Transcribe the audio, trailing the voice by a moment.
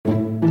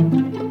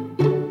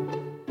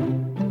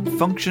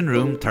Function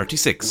Room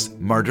 36,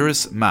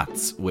 Murderous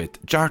Maths with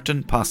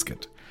Jartan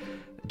Poskitt.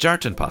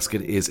 Jartan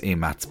Poskitt is a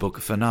maths book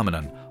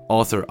phenomenon,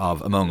 author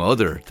of, among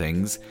other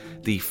things,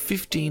 the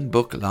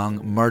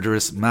 15-book-long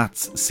Murderous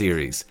Maths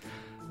series.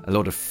 A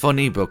load of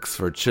funny books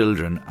for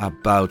children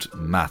about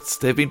maths.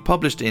 They've been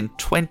published in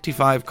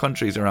 25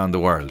 countries around the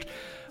world.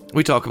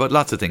 We talk about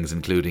lots of things,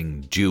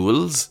 including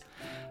duels,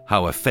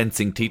 how a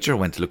fencing teacher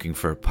went looking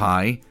for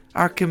pie,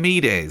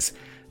 Archimedes,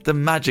 the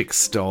magic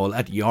stall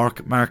at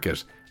York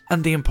Market,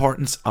 and the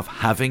importance of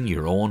having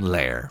your own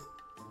lair.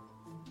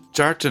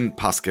 Jartan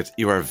Poskitt,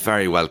 you are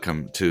very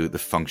welcome to the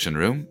Function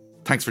Room.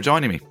 Thanks for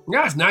joining me.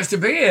 Yeah, it's nice to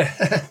be here.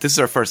 This is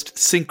our first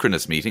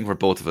synchronous meeting where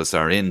both of us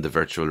are in the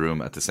virtual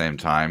room at the same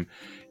time.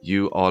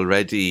 You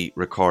already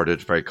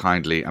recorded very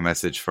kindly a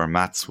message for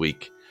Maths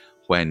Week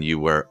when you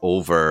were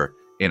over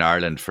in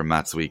Ireland for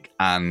Maths Week.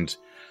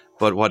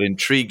 But what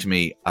intrigued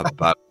me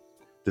about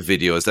the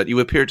video is that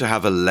you appear to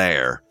have a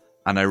lair.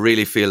 And I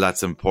really feel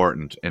that's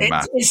important in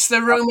maths. It's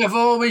the room I've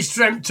always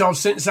dreamt of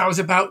since I was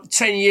about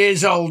 10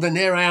 years old. And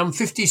here I am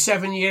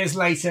 57 years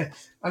later.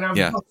 And I've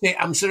got it.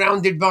 I'm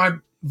surrounded by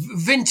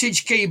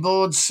vintage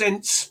keyboards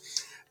since.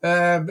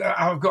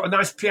 I've got a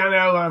nice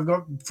piano. I've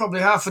got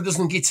probably half a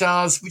dozen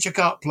guitars, which I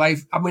can't play.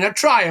 I mean, I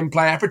try and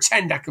play. I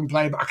pretend I can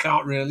play, but I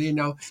can't really,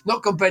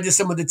 not compared to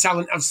some of the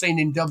talent I've seen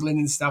in Dublin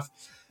and stuff.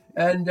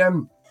 And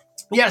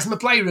it's my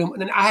playroom.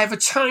 And then I have a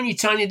tiny,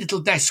 tiny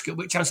little desk at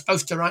which I'm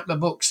supposed to write my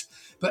books.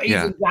 But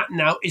even that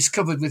now is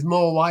covered with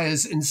more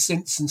wires and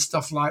synths and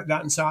stuff like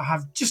that. And so I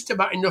have just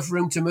about enough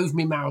room to move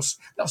my mouse.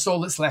 That's all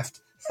that's left.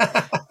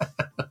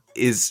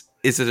 Is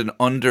it an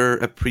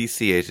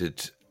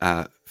underappreciated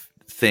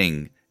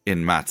thing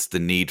in maths, the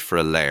need for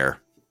a lair?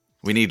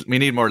 We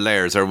need more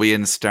layers. Are we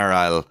in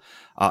sterile,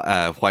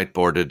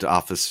 whiteboarded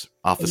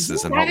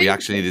offices, and what we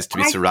actually need is to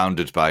be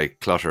surrounded by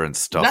clutter and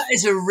stuff? That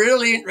is a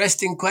really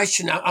interesting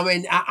question. I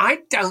mean, I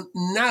don't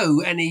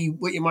know any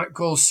what you might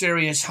call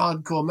serious,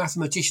 hardcore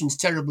mathematicians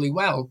terribly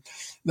well,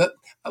 but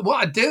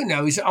what I do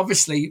know is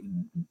obviously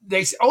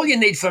all you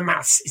need for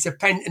maths is a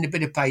pen and a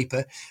bit of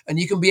paper, and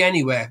you can be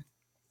anywhere.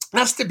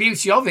 That's the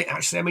beauty of it,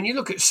 actually. I mean, you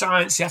look at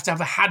science, you have to have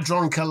a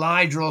hadron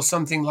collider or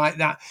something like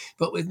that.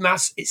 But with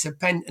maths, it's a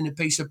pen and a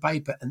piece of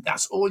paper. And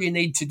that's all you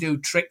need to do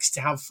tricks,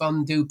 to have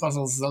fun, do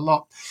puzzles a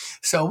lot.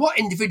 So what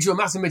individual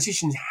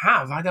mathematicians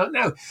have, I don't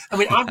know. I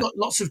mean, I've got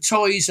lots of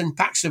toys and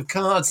packs of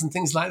cards and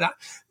things like that.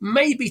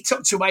 Maybe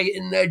tucked away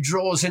in their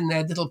drawers in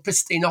their little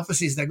pristine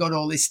offices. They've got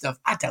all this stuff.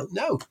 I don't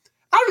know.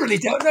 I really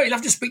don't know. You'll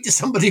have to speak to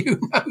somebody who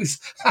knows.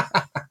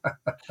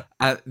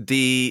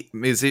 The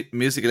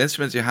musical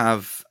instruments you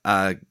have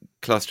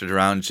clustered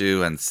around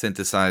you, and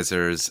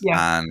synthesizers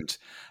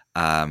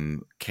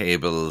and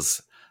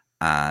cables,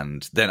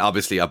 and then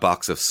obviously a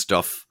box of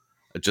stuff,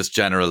 just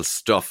general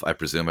stuff, I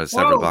presume. There's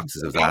several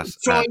boxes of that.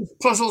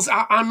 Puzzles.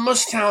 I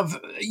must have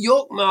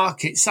York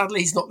Market.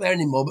 Sadly, he's not there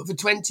anymore. But for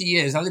 20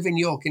 years, I live in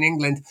York in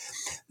England.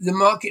 The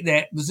market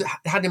there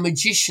had a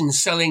magician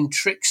selling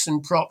tricks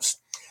and props.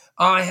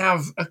 I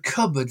have a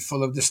cupboard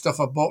full of the stuff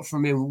I bought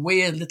from him,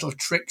 weird little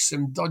tricks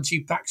and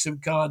dodgy packs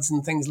of cards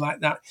and things like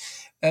that.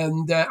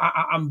 And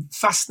I'm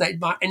fascinated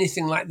by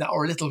anything like that,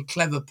 or a little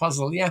clever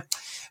puzzle.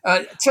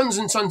 Tons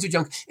and tons of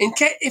junk.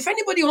 If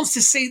anybody wants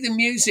to see the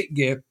music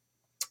gear,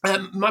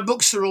 my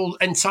books are all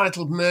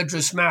entitled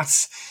Murderous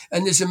Maths,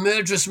 and there's a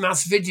Murderous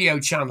Maths video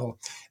channel.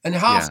 And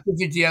half the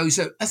videos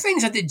are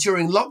things I did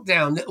during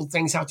lockdown, little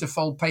things, how to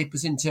fold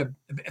papers into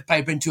a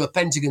paper into a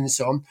pentagon and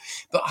so on.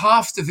 But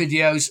half the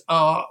videos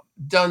are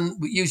done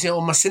using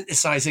all my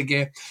synthesizer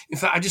gear. In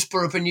fact, I just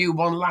put up a new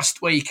one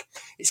last week.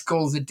 It's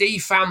called The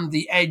D-Fam,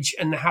 The Edge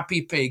and the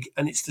Happy Pig,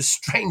 and it's the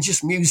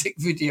strangest music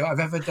video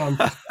I've ever done.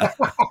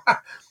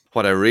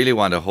 What I really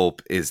want to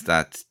hope is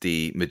that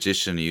the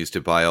magician you used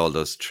to buy all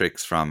those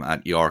tricks from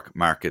at York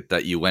Market,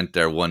 that you went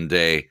there one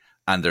day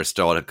and their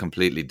stall had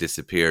completely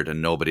disappeared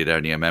and nobody had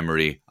any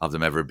memory of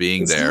them ever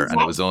being there, and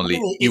it was only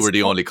you were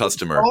the only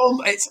customer.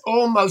 It's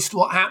almost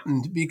what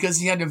happened, because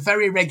he had a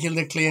very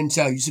regular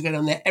clientele. He used to go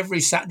down there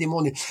every Saturday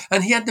morning,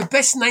 and he had the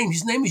best name.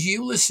 His name was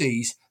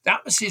Ulysses.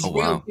 That was his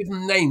real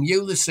given name,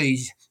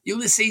 Ulysses.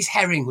 Ulysses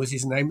Herring was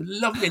his name.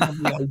 Lovely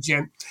old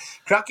gent,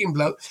 cracking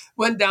bloke.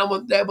 Went there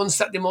one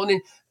Saturday morning,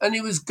 and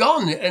he was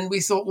gone. And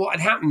we thought what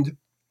had happened.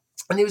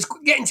 And he was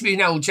getting to be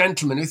an old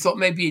gentleman. We thought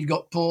maybe he'd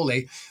got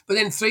poorly. But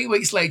then 3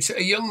 weeks later,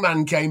 a young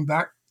man came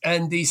back,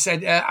 and he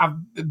said,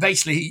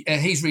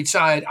 he's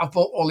retired. I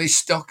bought all his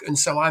stock, and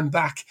so I'm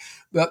back.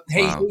 But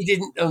he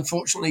didn't,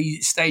 unfortunately,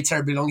 stay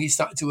terribly long. He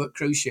started to work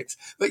cruise ships.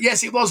 But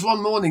yes, it was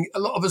one morning. A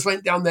lot of us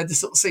went down there to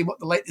sort of see what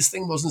the latest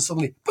thing was, and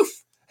suddenly,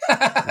 poof.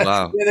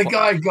 Wow. The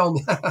guy had gone.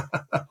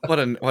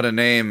 What a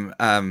name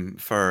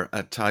for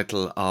a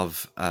title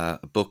of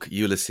a book,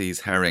 Ulysses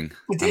Herring.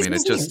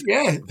 It's just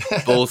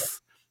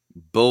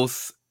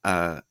both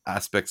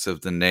aspects of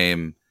the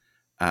name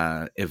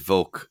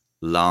evoke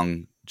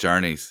long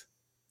journeys.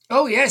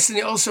 Oh yes, and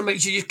it also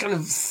makes you just kind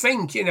of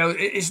think.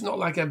 It's not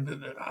like I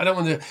don't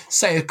want to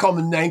say a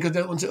common name because I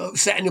don't want to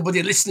upset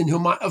anybody listening who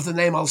might have the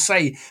name I'll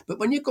say. But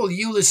when you call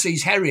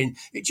Ulysses Herring,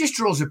 it just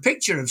draws a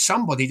picture of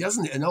somebody,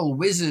 doesn't it? An old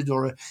wizard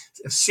or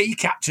a sea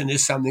captain or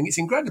something. It's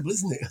incredible,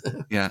 isn't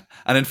it? Yeah.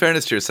 And in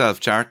fairness to yourself,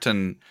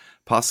 Jartan,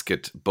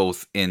 Poskitt,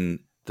 both in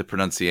the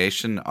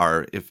pronunciation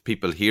or if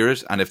people hear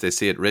it and if they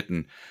see it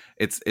written,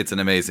 it's an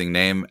amazing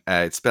name.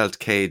 It's spelled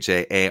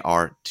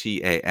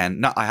Kjartan.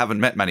 No, I haven't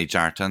met many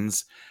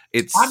Jartans.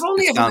 It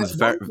sounds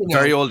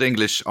very Old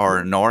English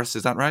or Norse.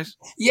 Is that right?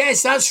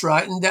 Yes, that's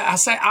right. And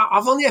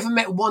I've only ever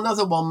met one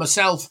other one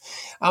myself.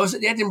 I was at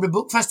the Edinburgh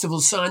Book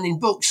Festival signing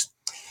books,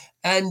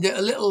 and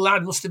a little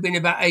lad must have been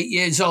about 8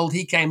 years old.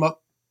 He came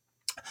up,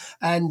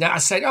 and I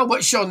said, "Oh,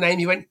 what's your name?"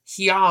 He went,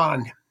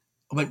 "Kjartan."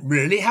 I went,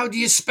 "Really? How do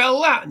you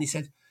spell that?" And he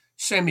said,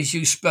 "Same as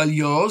you spell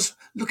yours."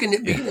 Looking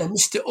at me,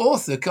 Mr.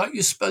 Author, can't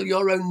you spell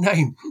your own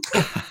name?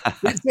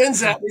 It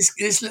turns out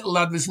this little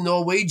lad was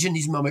Norwegian,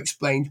 his mum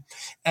explained.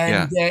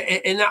 And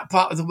in that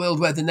part of the world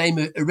where the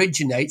name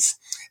originates,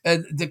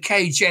 the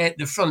KJ at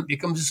the front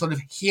becomes a sort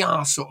of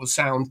Hja sort of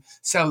sound.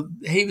 So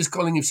he was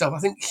calling himself, I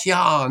think,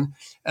 Kjartan.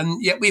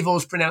 And yet we've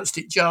always pronounced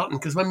it Jartan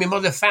because when my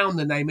mother found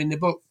the name in the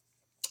book,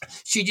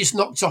 she just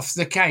knocked off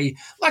the K,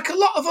 like a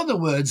lot of other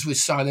words with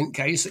silent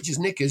K, such as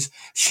knickers.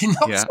 She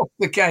knocked off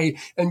the K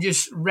and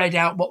just read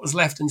out what was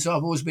left. And so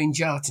I've always been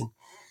Jartan.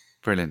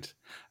 Brilliant.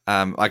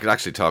 I could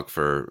actually talk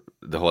for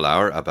the whole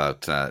hour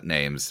about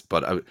names,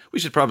 but we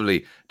should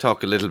probably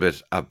talk a little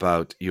bit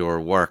about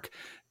your work.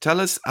 Tell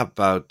us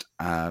about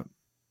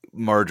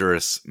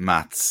Murderous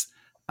Maths.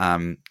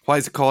 Why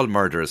is it called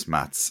Murderous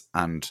Maths,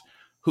 and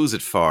who's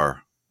it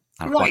for?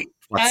 And right.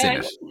 What's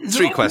in it?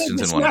 3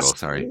 questions in one go,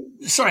 sorry.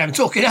 Sorry, I'm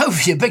talking over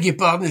you, beg your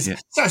pardon.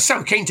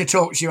 So keen to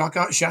talk to you, I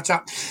can't shut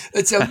up.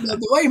 But,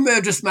 the way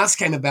Murderous Maths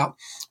came about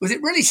was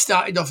it really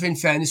started off, in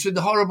fairness, with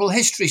the Horrible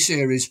History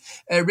series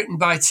written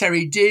by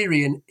Terry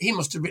Deary, and he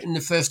must have written the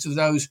first of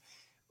those,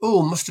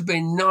 must have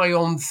been nigh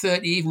on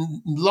 30,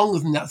 even longer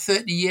than that,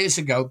 30 years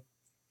ago.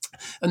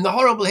 And the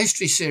Horrible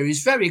History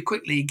series very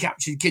quickly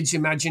captured kids'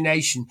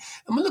 imagination.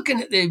 And we're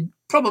looking at the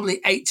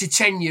probably 8 to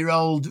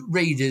 10-year-old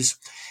readers.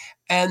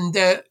 And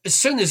as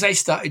soon as they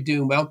started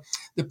doing well,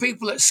 the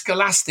people at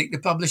Scholastic, the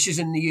publishers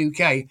in the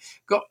UK,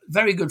 got a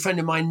very good friend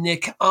of mine,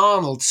 Nick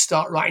Arnold, to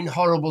start writing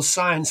horrible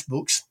science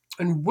books.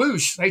 And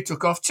whoosh, they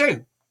took off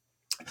too.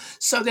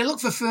 So they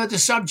looked for further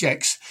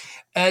subjects.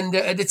 And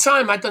at the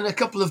time, I'd done a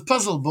couple of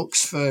puzzle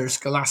books for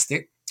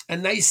Scholastic.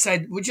 And they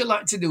said, would you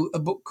like to do a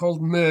book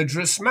called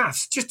Murderous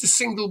Maths? Just a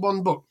single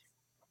one book.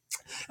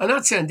 And I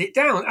turned it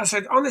down. I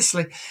said,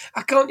 honestly,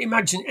 I can't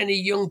imagine any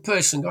young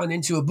person going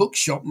into a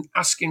bookshop and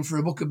asking for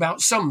a book about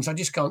sums. I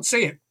just can't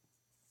see it.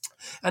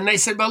 And they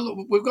said, well,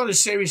 look, we've got a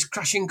series,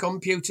 Crashing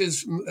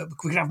Computers, we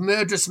could have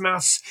Murderous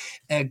Maths,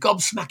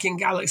 Gobsmacking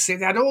Galaxy.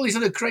 They had all these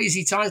other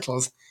crazy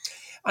titles.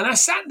 And I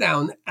sat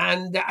down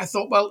and I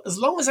thought, well, as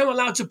long as I'm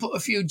allowed to put a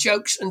few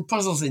jokes and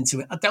puzzles into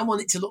it, I don't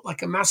want it to look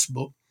like a maths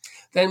book,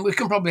 then we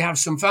can probably have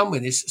some fun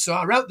with this. So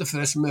I wrote the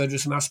first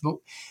Murderous Maths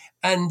book.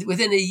 And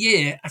within a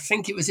year, I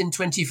think it was in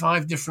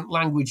 25 different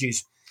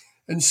languages.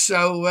 And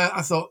so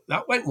I thought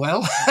that went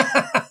well.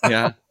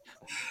 Yeah.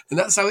 And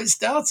that's how it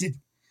started.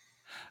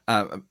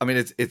 I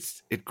mean,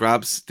 it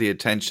grabs the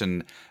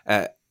attention.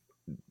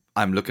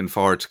 I'm looking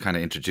forward to kind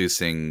of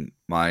introducing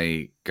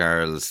my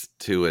girls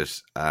to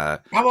it. How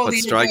old are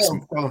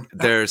you?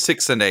 They're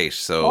 6 and 8,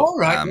 so all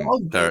right.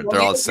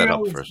 They're all set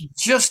up for it.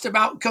 Just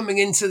about coming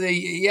into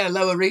the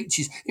lower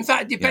reaches. In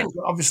fact, it depends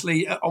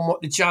obviously on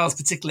what the child's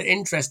particular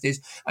interest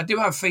is. I do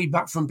have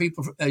feedback from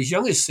people as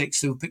young as 6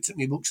 who picked up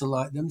my books and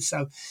liked them.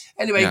 So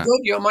anyway,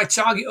 good. You're my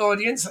target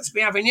audience. Let's be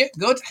having you.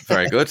 Good.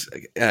 Very good.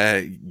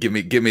 Give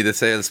me the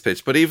sales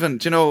pitch. But even,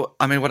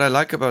 I mean, what I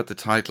like about the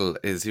title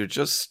is you're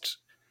just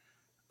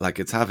like,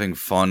 it's having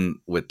fun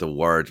with the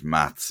word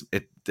maths.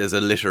 There's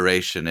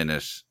alliteration in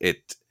it.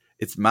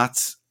 It's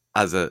maths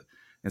as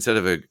instead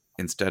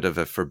of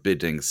a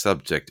forbidding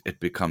subject, it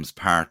becomes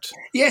part.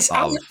 Yes,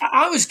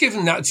 I was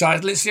given that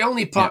title. It's the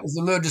only part of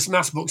the Murderous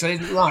Maths books I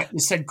didn't like. They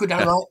said, could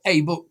I write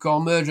a book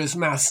called Murderous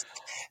Maths?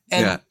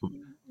 And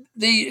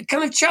the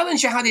kind of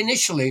challenge I had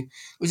initially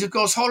was, of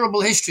course,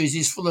 Horrible Histories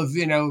is full of,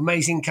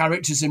 amazing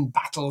characters and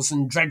battles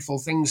and dreadful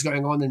things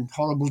going on and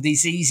horrible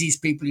diseases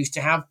people used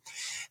to have.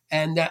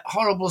 And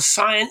Horrible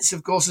Science,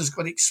 of course, has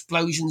got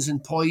explosions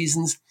and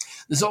poisons.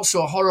 There's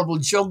also a Horrible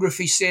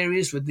Geography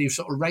series with the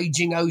sort of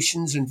raging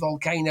oceans and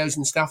volcanoes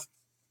and stuff.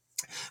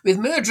 With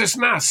Murderous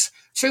Maths,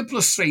 2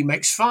 + 3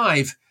 makes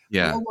 5.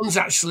 Yeah. No one's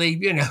actually,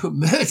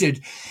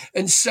 murdered.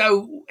 And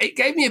so it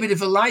gave me a bit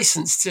of a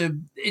license to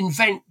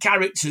invent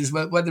characters,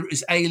 whether it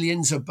was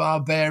aliens or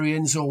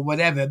barbarians or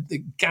whatever,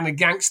 the kind of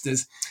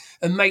gangsters,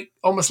 and make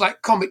almost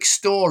like comic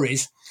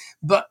stories.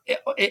 But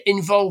it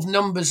involved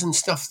numbers and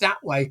stuff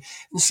that way.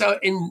 And so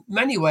in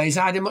many ways,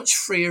 I had a much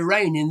freer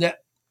reign in that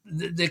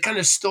the kind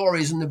of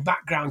stories and the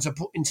backgrounds I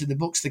put into the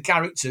books, the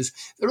characters,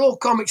 they're all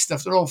comic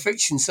stuff, they're all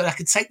fiction, so I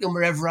could take them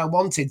wherever I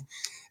wanted.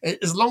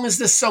 As long as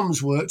the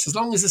sums worked, as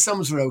long as the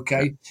sums were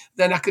okay,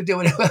 then I could do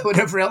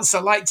whatever else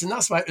I liked, and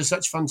that's why it was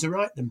such fun to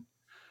write them.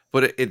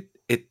 But it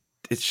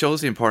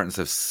shows the importance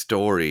of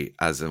story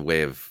as a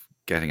way of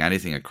getting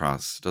anything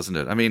across, doesn't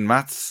it? I mean,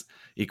 maths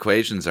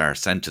equations are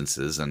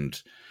sentences,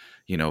 and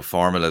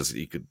formulas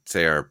you could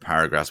say are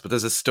paragraphs, but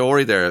there's a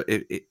story there.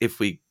 If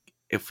we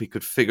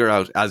could figure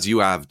out, as you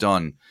have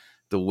done,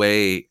 the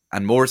way,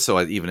 and more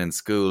so even in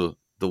school,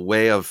 the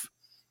way of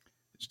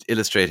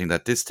illustrating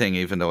that this thing,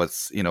 even though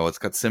it's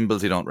got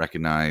symbols you don't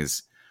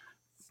recognize,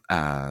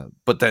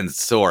 but then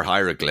so are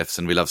hieroglyphs,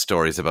 and we love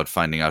stories about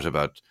finding out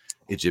about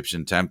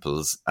Egyptian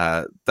temples,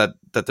 that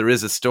there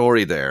is a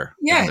story there.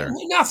 Yeah, there?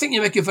 No, I think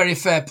you make a very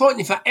fair point.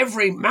 In fact,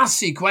 every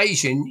maths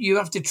equation, you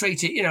have to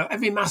treat it,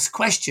 every maths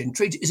question,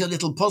 treat it as a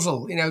little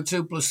puzzle.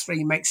 2 +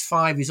 3 makes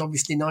 5 is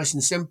obviously nice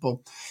and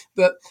simple,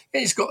 but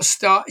it's got a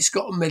start, it's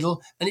got a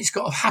middle, and it's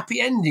got a happy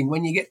ending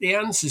when you get the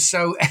answers.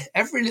 So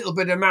every little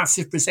bit of maths,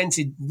 if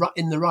presented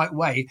in the right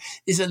way,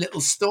 is a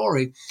little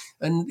story.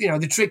 And,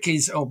 the trick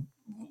is,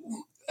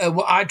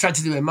 what I tried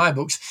to do in my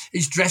books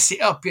is dress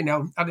it up,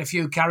 add a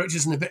few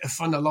characters and a bit of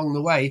fun along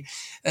the way.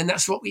 And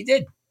that's what we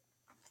did.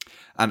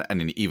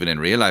 And even in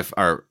real life,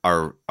 our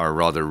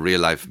rather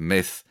real life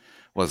myth,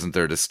 wasn't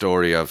there the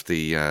story of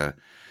the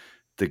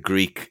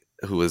Greek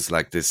who was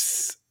like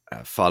this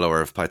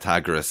follower of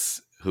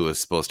Pythagoras, who was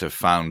supposed to have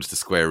found the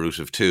square root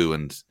of 2,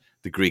 and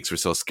the Greeks were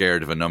so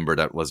scared of a number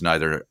that was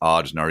neither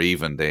odd nor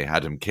even, they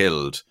had him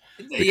killed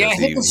because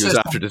he was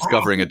after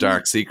discovering a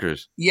dark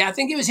secret. Yeah, I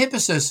think it was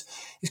Hippasus.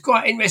 It's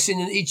quite interesting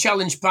that he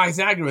challenged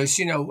Pythagoras,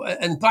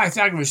 and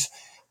Pythagoras,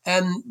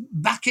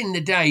 back in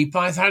the day,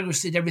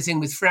 Pythagoras did everything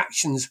with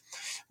fractions,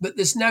 but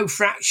there's no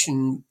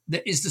fraction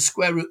that is the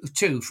square root of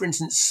 2. For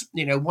instance,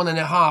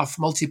 1.5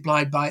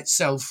 multiplied by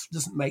itself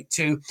doesn't make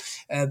 2.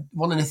 1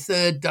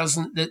 1/3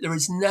 doesn't. There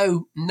is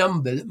no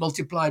number that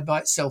multiplied by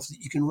itself that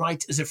you can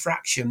write as a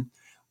fraction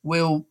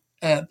will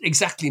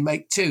exactly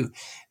make 2.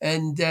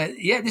 And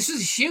this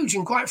is a huge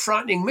and quite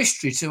frightening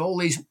mystery to all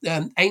these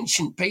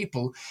ancient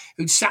people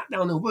who'd sat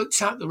down and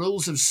worked out the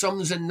rules of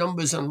sums and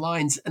numbers and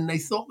lines, and they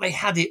thought they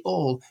had it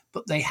all,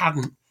 but they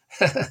hadn't.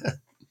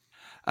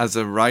 As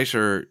a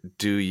writer,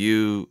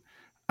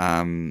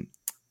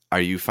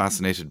 are you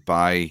fascinated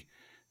by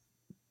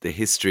the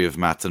history of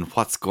maths and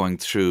what's going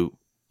through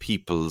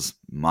people's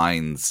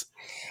minds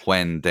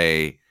when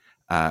they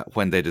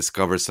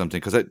discover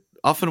something? Because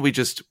often we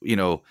just,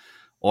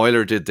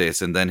 Euler did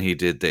this, and then he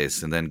did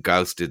this, and then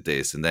Gauss did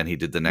this, and then he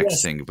did the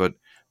next thing. But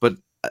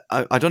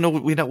I don't know.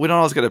 We don't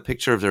always get a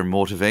picture of their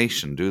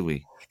motivation, do we?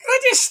 Can I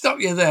just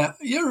stop you there?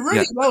 You're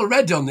really well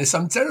read on this.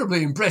 I'm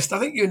terribly impressed. I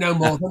think you know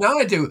more than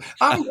I do.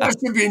 I'm going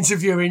to be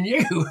interviewing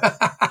you.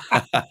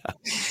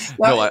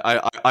 No,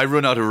 I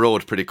run out of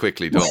road pretty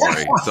quickly. Don't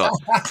worry. It's all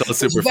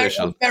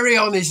superficial. Very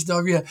honest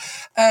of you.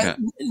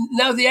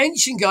 Now, the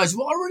ancient guys,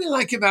 what I really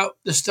like about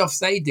the stuff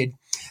they did,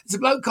 there's a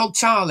bloke called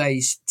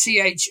Thales,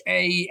 Thales.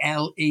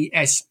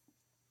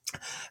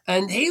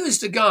 And he was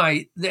the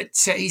guy that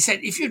he said,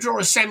 if you draw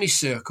a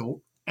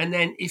semicircle, and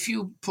then if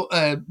you put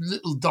a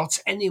little dot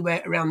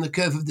anywhere around the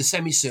curve of the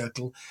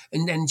semicircle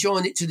and then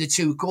join it to the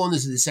 2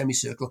 corners of the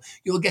semicircle,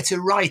 you'll get a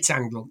right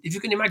angle. If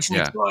you can imagine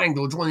a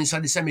triangle drawn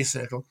inside a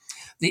semicircle,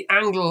 the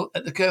angle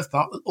at the curve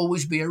part will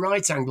always be a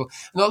right angle.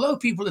 And although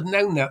people had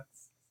known that,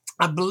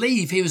 I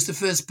believe he was the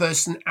first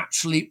person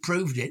actually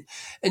proved it.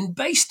 And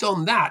based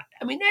on that,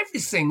 I mean,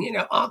 everything,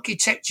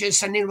 architecture,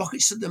 sending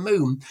rockets to the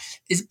moon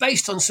is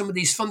based on some of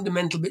these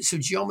fundamental bits of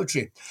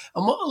geometry.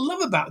 And what I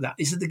love about that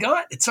is that the guy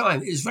at the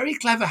time, it was very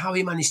clever how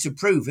he managed to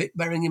prove it,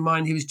 bearing in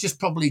mind he was just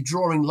probably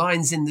drawing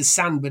lines in the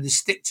sand with a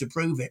stick to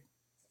prove it.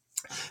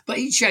 But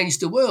he changed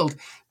the world.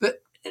 But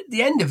at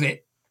the end of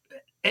it,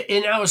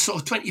 in our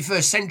sort of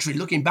 21st century,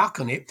 looking back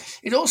on it,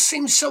 it all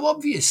seems so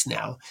obvious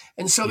now.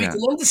 And so we can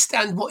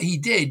understand what he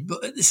did,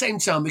 but at the same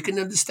time, we can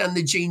understand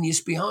the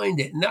genius behind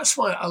it. And that's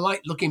why I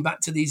like looking back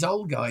to these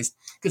old guys,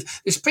 because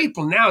there's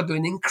people now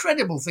doing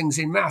incredible things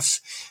in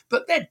maths,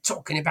 but they're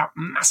talking about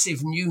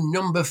massive new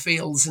number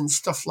fields and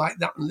stuff like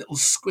that, and little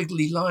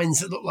squiggly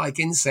lines that look like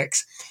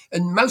insects.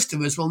 And most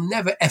of us will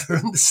never, ever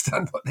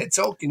understand what they're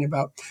talking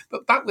about.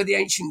 But back with the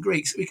ancient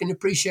Greeks, we can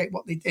appreciate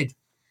what they did.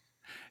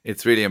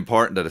 It's really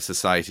important that a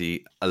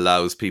society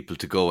allows people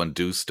to go and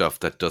do stuff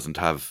that doesn't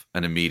have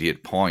an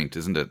immediate point,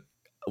 isn't it?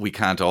 We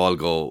can't all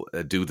go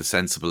do the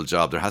sensible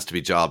job. There has to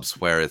be jobs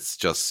where it's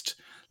just,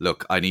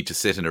 look, I need to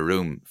sit in a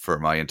room for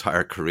my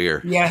entire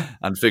career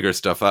and figure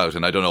stuff out,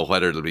 and I don't know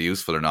whether it'll be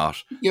useful or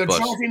not. You're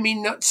driving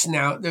me nuts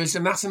now. There's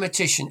a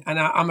mathematician, and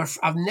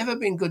I've never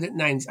been good at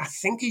names. I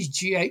think he's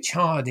G.H.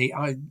 Hardy,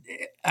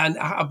 and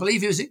I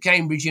believe he was at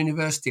Cambridge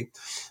University.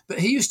 But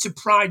he used to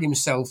pride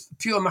himself,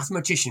 pure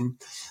mathematician,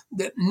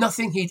 that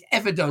nothing he'd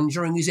ever done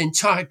during his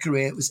entire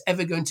career was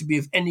ever going to be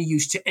of any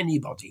use to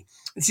anybody.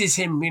 This is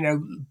him,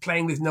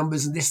 playing with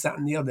numbers and this, that,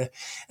 and the other.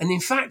 And in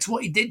fact,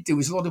 what he did do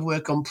was a lot of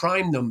work on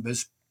prime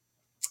numbers.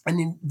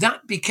 And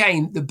that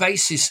became the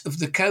basis of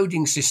the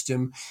coding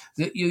system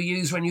that you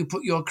use when you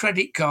put your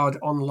credit card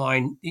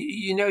online.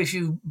 You know, if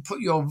you put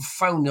your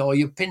phone or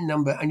your PIN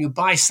number and you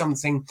buy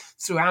something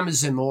through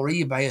Amazon or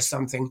eBay or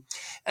something,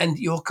 and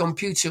your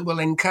computer will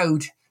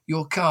encode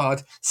your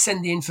card,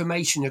 send the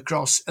information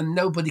across, and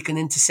nobody can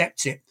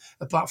intercept it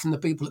apart from the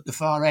people at the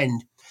far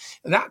end.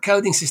 That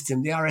coding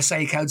system, the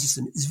RSA code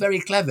system, is very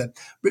clever,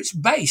 but it's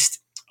based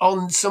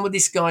on some of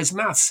this guy's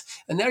maths.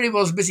 And there he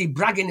was busy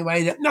bragging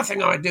away that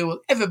nothing I do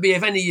will ever be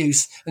of any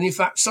use. And in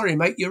fact, sorry,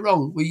 mate, you're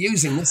wrong. We're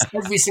using this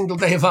every single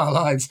day of our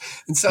lives.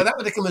 And so that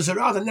would have come as a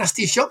rather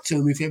nasty shock to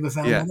him if he ever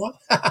found that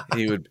out.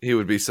 he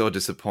would be so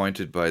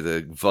disappointed by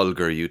the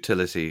vulgar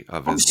utility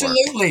of his work.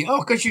 Absolutely. Oh,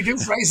 because you do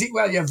phrase it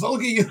well, yeah,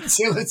 vulgar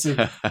utility.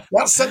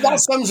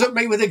 That sums up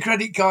me with a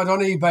credit card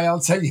on eBay,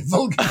 I'll tell you,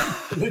 vulgar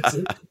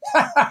utility.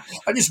 I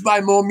just buy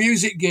more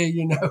music gear,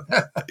 you know.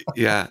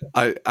 Yeah,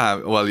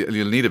 well,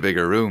 you'll need a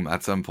bigger room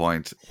at some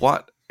point.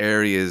 What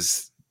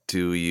areas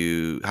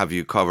have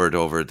you covered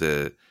over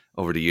the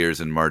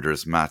years in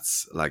Murderous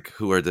Maths? Like,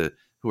 who are the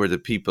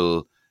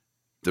people,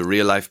 the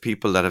real life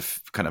people that have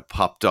kind of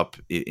popped up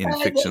in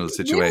fictional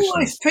situations? Real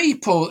life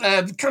people,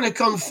 kind of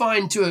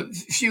confined to a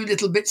few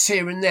little bits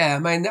here and there. I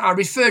mean, I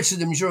refer to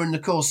them during the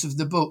course of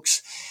the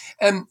books.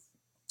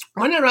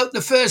 When I wrote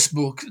the first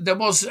book, there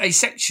was a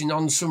section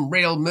on some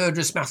real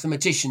murderous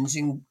mathematicians.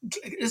 I'm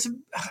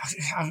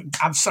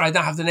sorry, I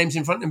don't have the names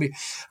in front of me.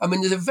 I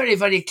mean, there's a very,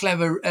 very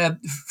clever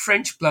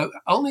French bloke,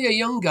 only a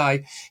young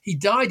guy. He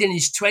died in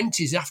his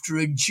 20s after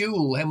a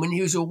duel, and when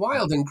he was a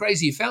wild and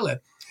crazy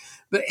fella.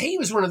 But he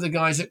was one of the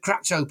guys that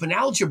cracked open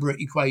algebra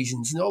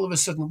equations, and all of a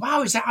sudden,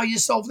 wow, is that how you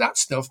solve that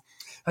stuff?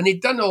 And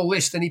he'd done all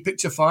this, then he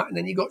picked a fight, and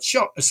then he got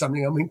shot or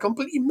something. I mean,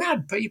 completely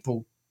mad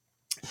people.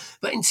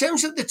 But in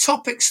terms of the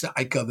topics that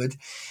I covered,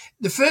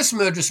 the first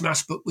Murderous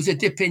Maths book was a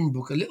dip-in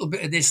book, a little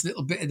bit of this, a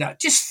little bit of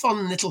that, just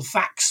fun little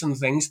facts and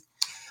things.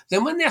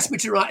 Then when they asked me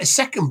to write a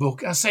second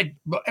book, I said,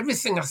 well,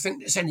 everything I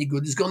think that's any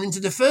good has gone into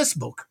the first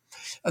book.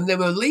 And they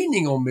were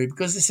leaning on me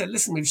because they said,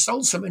 listen, we've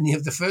sold so many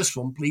of the first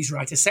one, please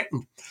write a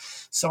second.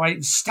 So I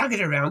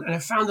staggered around and I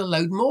found a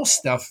load more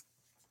stuff.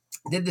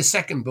 Did the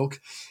second book,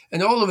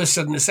 and all of a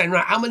sudden they're saying,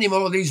 right, how many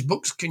more of these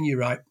books can you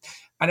write?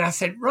 And I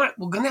said, right,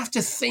 we're going to have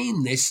to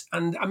theme this.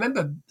 And I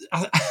remember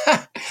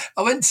I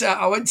went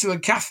to a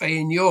cafe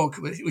in York,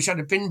 which had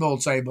a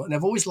pinball table, and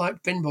I've always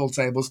liked pinball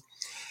tables.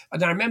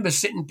 And I remember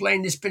sitting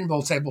playing this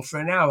pinball table for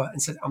an hour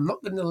and said, I'm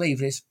not going to leave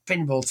this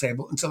pinball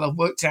table until I've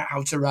worked out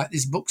how to write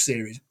this book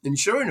series. And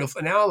sure enough,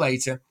 an hour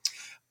later,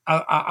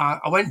 I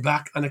went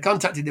back and I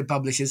contacted the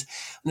publishers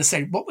and I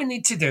said, what we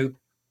need to do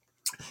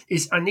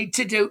is I need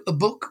to do a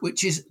book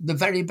which is the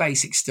very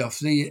basic stuff,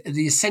 the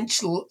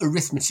essential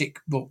arithmetic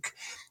book.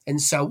 And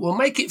so we'll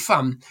make it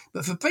fun.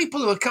 But for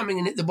people who are coming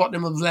in at the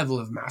bottom of the level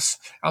of maths,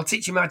 I'll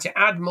teach them how to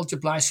add,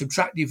 multiply,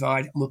 subtract,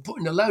 divide, and we'll put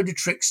in a load of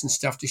tricks and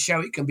stuff to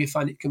show it can be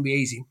fun, it can be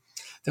easy.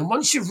 Then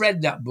once you've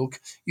read that book,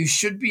 you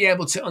should be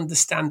able to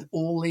understand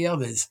all the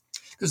others.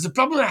 Because the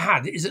problem I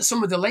had is that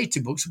some of the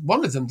later books,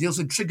 one of them deals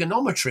with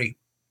trigonometry.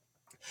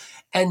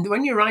 And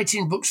when you're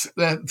writing books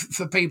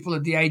for people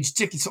of the age,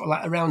 particularly sort of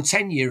like around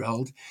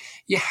 10-year-old,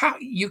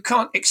 you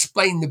can't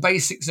explain the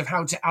basics of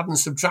how to add and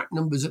subtract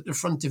numbers at the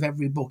front of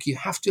every book. You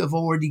have to have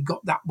already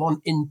got that one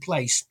in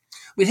place.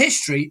 With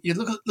history, you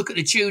look at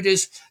the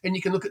Tudors, and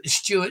you can look at the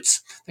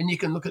Stuarts, and you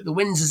can look at the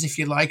Windsors if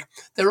you like.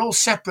 They're all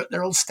separate.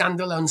 They're all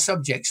standalone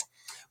subjects.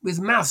 With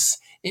maths,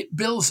 it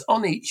builds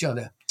on each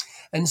other.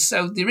 And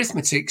so the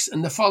arithmetics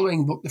and the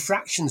following book, the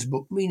fractions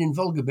book, mean and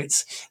vulgar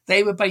bits,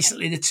 they were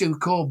basically the two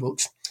core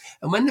books.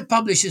 And when the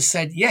publishers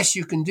said, yes,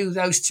 you can do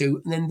those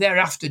two, and then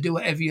thereafter do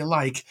whatever you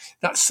like,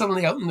 that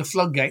suddenly opened the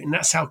floodgate. And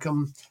that's how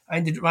come I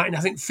ended up writing,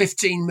 I think,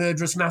 15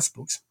 Murderous Maths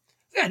books.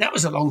 Yeah, that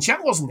was a long chat,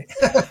 wasn't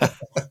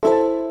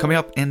it? Coming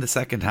up in the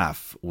second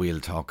half, we'll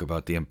talk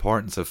about the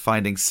importance of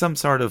finding some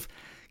sort of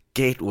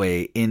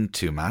gateway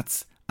into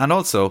maths, and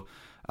also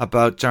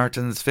about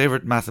Jartan's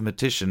favourite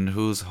mathematician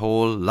whose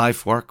whole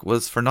life work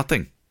was for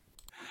nothing.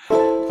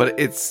 But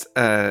it's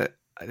an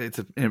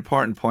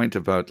important point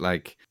about,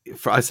 like,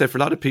 for a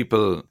lot of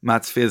people,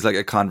 maths feels like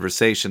a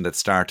conversation that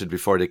started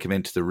before they came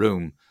into the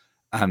room,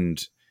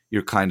 and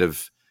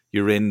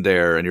you're in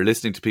there and you're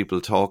listening to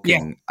people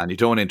talking, and you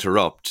don't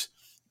interrupt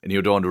and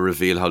you don't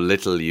reveal how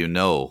little you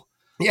know.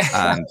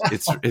 Yeah. And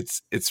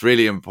it's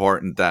really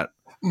important that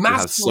you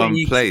have some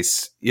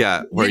place,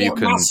 where you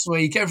can. Maths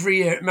Week, every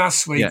year at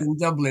Maths Week in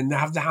Dublin, they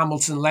have the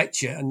Hamilton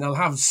Lecture, and they'll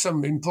have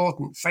some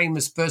important,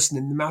 famous person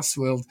in the maths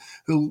world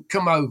who'll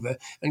come over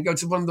and go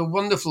to one of the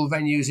wonderful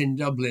venues in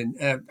Dublin.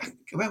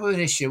 Where were we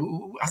this year?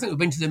 I think we've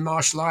been to the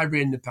Marsh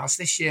Library in the past.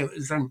 This year it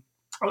was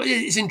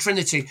it's in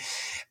Trinity,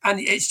 and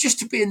it's just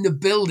to be in the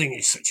building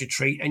is such a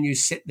treat. And you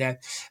sit there,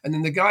 and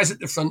then the guys at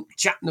the front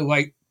chatting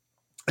away.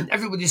 And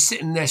everybody's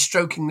sitting there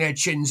stroking their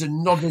chins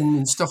and nodding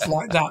and stuff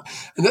like that.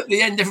 And at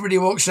the end, everybody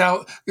walks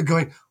out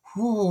going,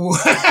 ooh.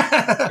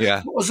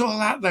 Yeah. What was all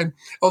that then?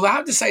 Although I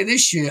have to say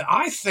this year,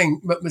 I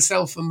think that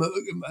myself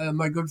and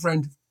my good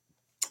friend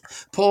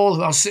Paul,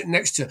 who I was sitting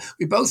next to,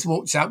 we both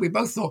walked out. We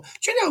both thought,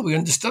 do you know, we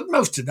understood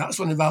most of that. It's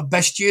one of our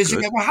best years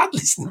we've ever had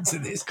listening to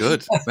this.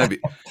 Good.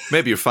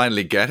 Maybe you're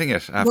finally getting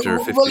it after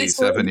Well,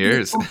 57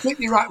 years. You're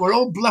completely right. We're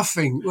all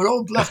bluffing.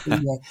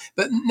 There.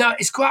 But no,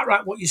 it's quite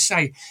right what you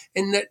say,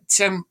 in that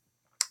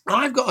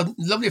I've got a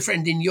lovely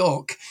friend in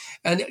York,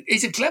 and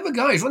he's a clever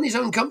guy. He's run his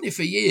own company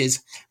for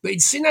years, but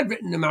he'd seen I'd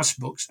written the maths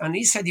books, and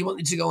he said he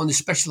wanted to go on the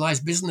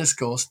specialised business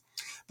course.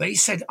 But he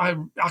said, I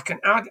can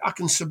add, I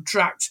can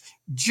subtract,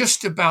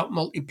 just about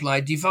multiply,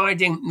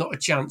 dividing, not a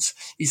chance.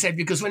 He said,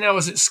 because when I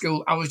was at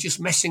school, I was just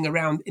messing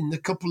around in the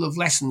couple of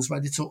lessons where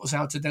they taught us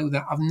how to do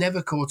that. I've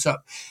never caught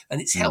up, and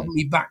it's held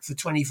me back for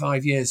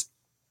 25 years.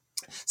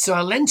 So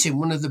I lent him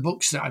one of the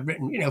books that I'd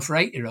written, for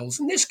 8-year-olds.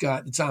 And this guy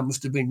at the time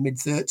must have been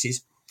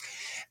mid-30s.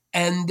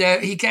 And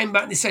he came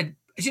back and he said,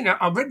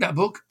 I've read that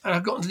book and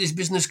I've got into this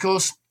business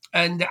course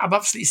and I've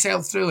absolutely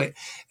sailed through it.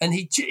 And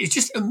it's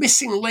just a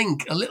missing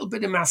link, a little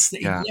bit of maths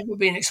that had never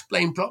been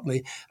explained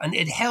properly. And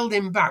it held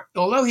him back,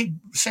 although he'd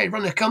say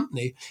run a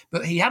company,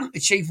 but he hadn't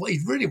achieved what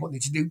he'd really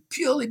wanted to do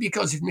purely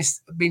because he'd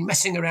been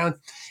messing around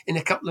in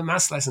a couple of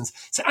maths lessons.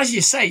 So as you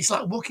say, it's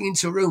like walking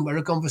into a room where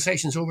a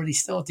conversation's already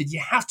started.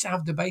 You have to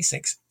have the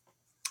basics.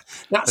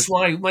 That's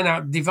why when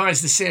I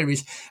devised the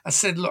series, I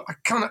said, look, I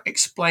cannot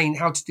explain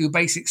how to do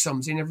basic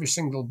sums in every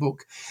single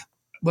book.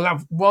 We'll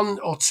have 1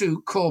 or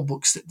 2 core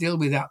books that deal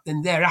with that.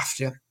 Then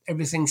thereafter,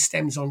 everything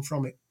stems on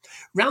from it.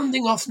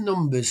 Rounding off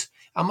numbers,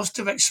 I must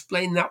have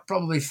explained that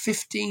probably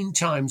 15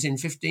 times in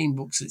 15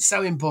 books. It's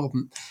so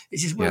important.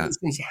 It's just one of those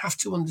things you have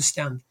to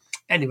understand.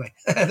 Anyway,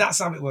 that's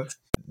how it works.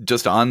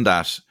 Just on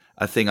that,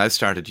 a thing I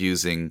started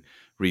using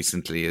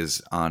recently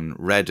is on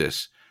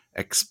Reddit,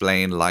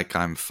 explain like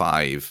I'm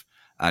 5.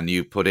 And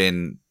you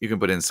can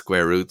put in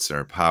square roots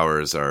or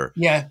powers or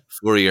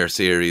Fourier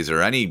series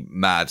or any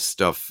mad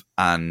stuff,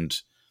 and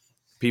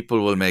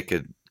people will make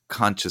a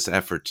conscious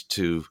effort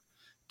to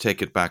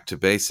take it back to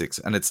basics.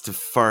 And it's the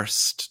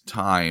first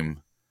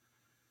time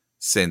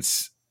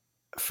since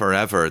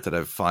forever that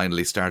I've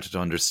finally started to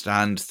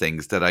understand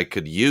things that I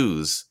could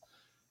use.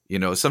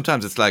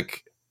 Sometimes it's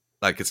like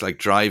it's like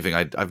driving.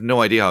 I have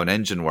no idea how an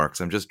engine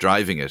works. I'm just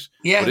driving it.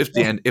 Yeah. But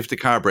if the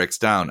car breaks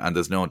down and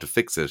there's no one to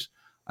fix it,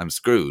 I'm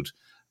screwed.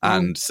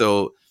 And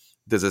so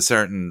there's a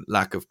certain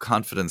lack of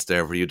confidence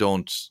there where you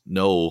don't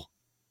know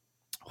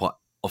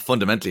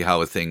fundamentally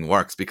how a thing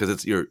works,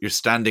 because you're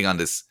standing on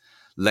this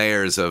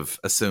layers of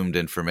assumed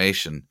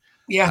information.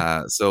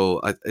 Yeah.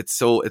 So it's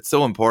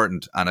so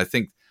important, and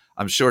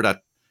I'm sure that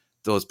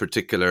those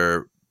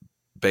particular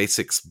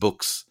basics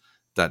books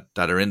that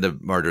are in the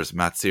Murderous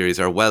Maths series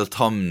are well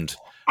thumbed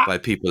by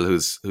people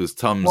whose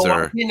thumbs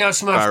are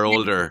far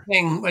older.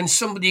 Thing when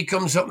somebody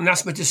comes up and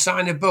asks me to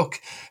sign a book,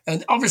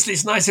 and obviously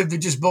it's nice if they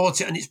just bought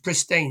it and it's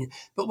pristine,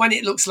 but when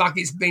it looks like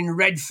it's been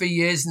read for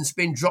years and it's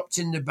been dropped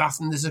in the bath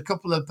and there's a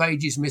couple of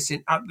pages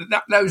missing,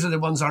 those are the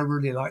ones I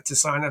really like to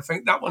sign. I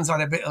think that one's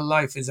had a bit of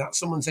life, is that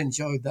someone's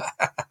enjoyed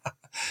that.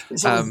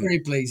 It's always very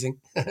pleasing.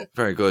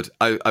 Very good.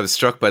 I was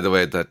struck by the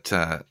way that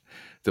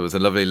there was a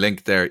lovely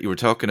link there. You were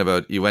talking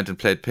about you went and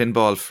played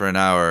pinball for an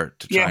hour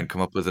to try and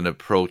come up with an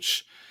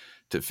approach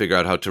to figure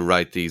out how to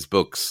write these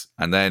books.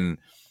 And then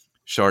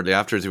shortly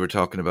afterwards, you were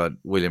talking about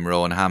William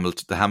Rowan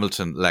Hamilton, the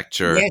Hamilton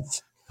lecture,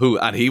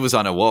 and he was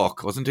on a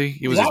walk, wasn't he?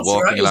 He was just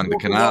walking along the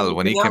canal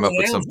when he came up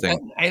with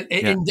something.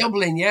 In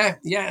Dublin, yeah.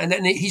 And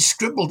then he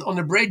scribbled on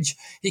a bridge.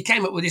 He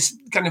came up with this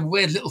kind of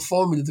weird little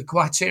formula, the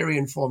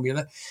quaternion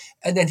formula,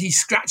 and then he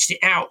scratched it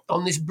out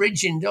on this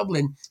bridge in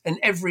Dublin. And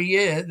every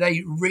year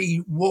they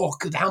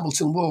re-walk the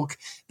Hamilton Walk.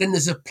 Then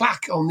there's a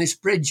plaque on this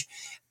bridge,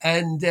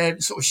 and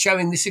sort of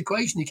showing this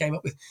equation he came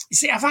up with. You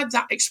see, I've had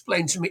that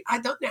explained to me. I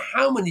don't know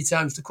how many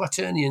times, the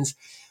quaternions.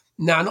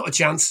 No, not a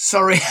chance.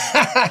 Sorry.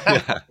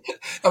 I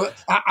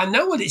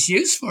know what it's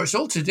used for. It's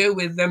all to do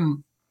with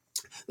the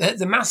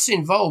maths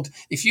involved.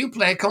 If you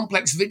play a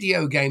complex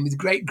video game with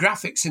great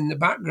graphics in the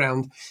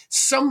background,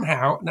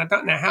 somehow, and I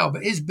don't know how,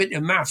 but his bit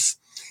of maths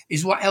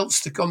is what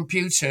helps the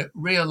computer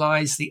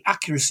realize the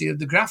accuracy of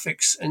the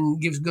graphics and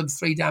gives good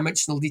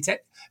three-dimensional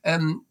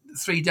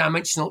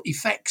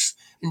effects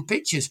in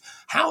pictures.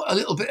 How a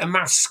little bit of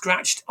maths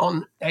scratched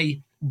on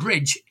a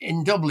bridge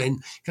in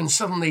Dublin can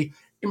suddenly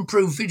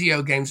improve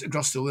video games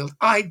across the world,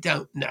 I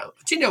don't know.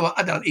 Do you know what?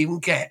 I don't even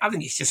care. I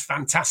think it's just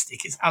fantastic.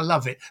 I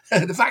love it.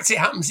 The fact it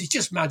happens is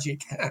just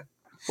magic.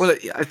 Well,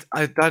 that's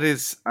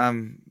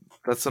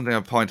something I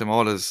point. I'm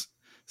always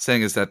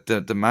saying is that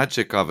the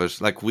magic of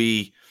it, like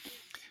we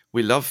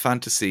love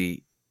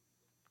fantasy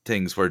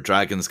things where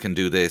dragons can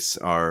do this,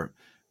 or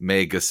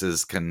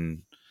maguses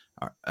can,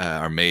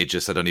 or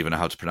magus, I don't even know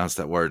how to pronounce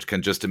that word,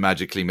 can just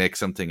magically make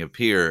something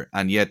appear,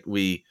 and yet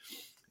we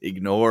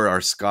ignore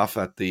or scoff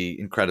at the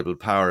incredible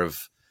power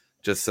of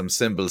just some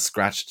symbols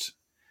scratched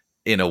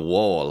in a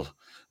wall,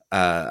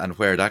 and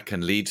where that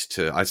can lead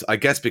to. I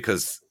guess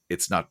because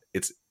it's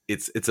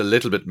a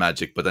little bit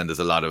magic, but then there's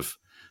a lot of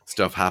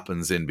stuff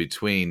happens in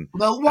between.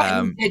 Well,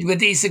 what he did with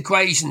these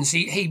equations,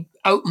 he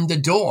opened the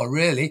door,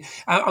 really.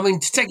 I mean,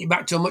 to take it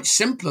back to a much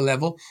simpler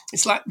level,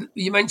 it's like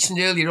you mentioned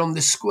earlier on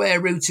the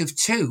square root of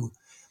 2.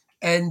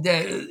 And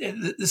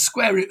the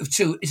square root of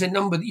 2 is a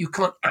number that you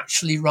can't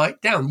actually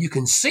write down. You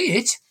can see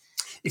it.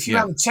 If you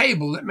have a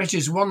table that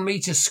measures 1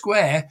 meter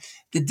square,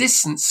 the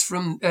distance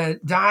from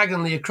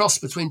diagonally across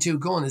between two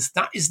corners,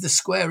 that is the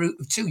square root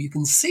of 2. You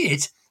can see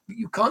it, but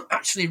you can't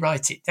actually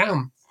write it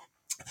down.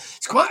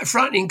 It's quite a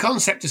frightening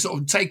concept to sort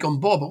of take on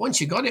board, but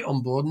once you got it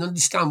on board and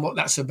understand what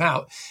that's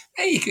about,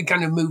 then you can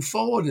kind of move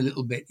forward a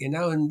little bit,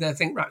 and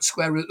think, right,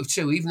 square root of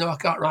 2, even though I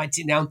can't write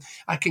it down,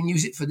 I can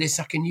use it for this,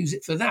 I can use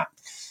it for that.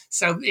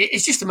 So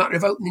it's just a matter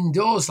of opening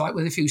doors, like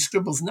with a few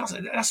scribbles, and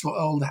that's what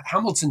old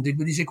Hamilton did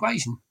with his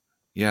equation.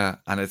 Yeah,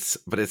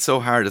 but it's so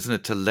hard, isn't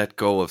it, to let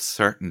go of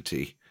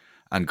certainty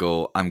and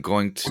go, I'm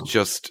going to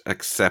just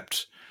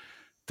accept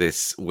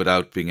this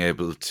without being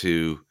able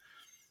to,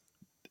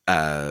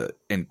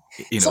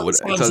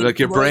 it's like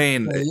your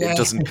brain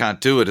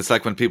can't do it. It's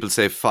like when people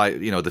say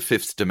the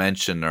fifth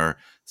dimension or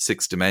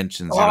 6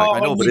 dimensions. You're like,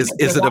 I know, but is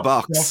it a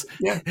box?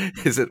 Yeah.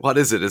 What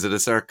is it? Is it a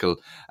circle?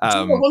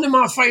 One of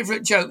my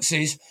favourite jokes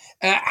is,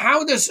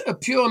 how does a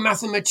pure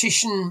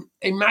mathematician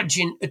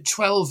imagine a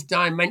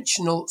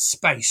 12-dimensional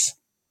space?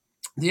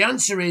 The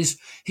answer is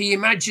he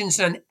imagines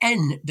an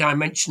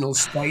n-dimensional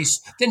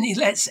space, then he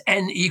lets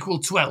n equal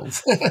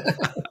 12.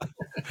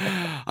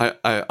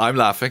 I'm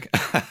laughing.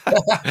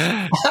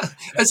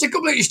 It's a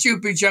completely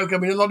stupid joke. I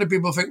mean, a lot of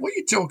people think, what are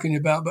you talking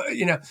about? But,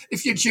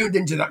 if you're tuned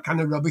into that kind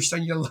of rubbish,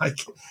 then you'll like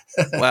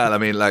it. Well, I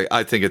mean,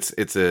 I think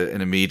it's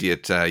an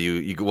immediate,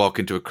 you walk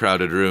into a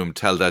crowded room,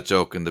 tell that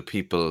joke, and the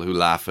people who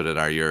laugh at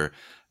it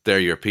they're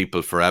your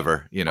people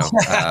forever,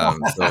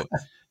 so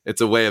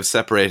it's a way of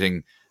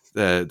separating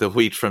the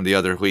wheat from the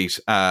other wheat.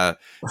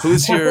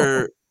 Who's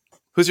your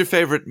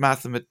favorite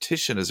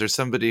mathematician? Is there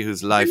somebody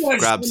whose life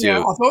grabs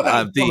you?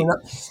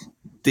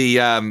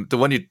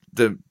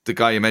 The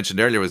guy you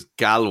mentioned earlier was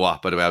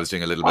Galois. By the way, I was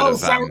doing a little bit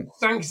of.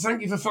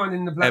 Thank you for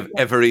finding the black.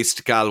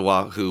 Évariste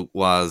Galois, who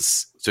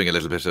was doing a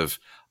little bit of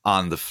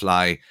on the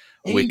fly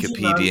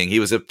Wikipediaing. He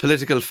was a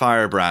political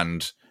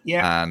firebrand,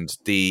 and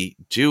the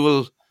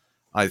duel,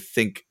 I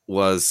think,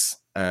 was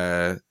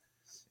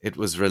it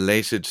was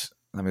related.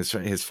 I mean,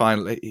 his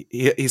final.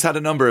 He's had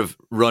a number of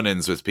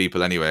run-ins with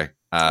people anyway.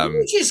 Did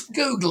you just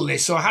Google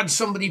this, or had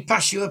somebody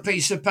pass you a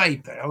piece of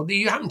paper, or do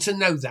you happen to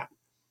know that?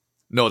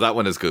 No, that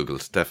one is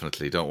Googled,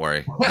 definitely. Don't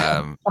worry.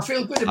 I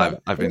feel good about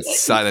it. I've been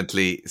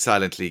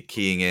silently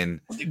keying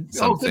in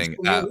something.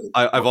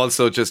 I've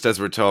also, just as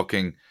we're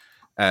talking,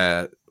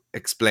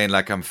 explained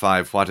like I'm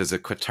 5, what is a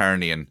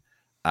quaternion?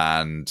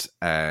 And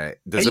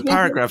there's a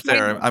paragraph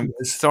there. I'm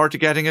sort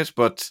of getting it,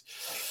 but,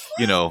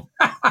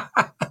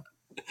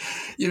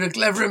 You're a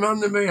cleverer man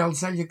than me, I'll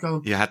tell you,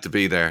 Colin. You had to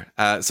be there.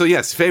 So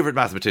yes, favourite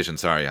mathematician.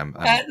 Sorry, I'm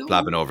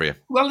blabbing over you.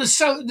 Well, there's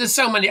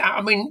so many.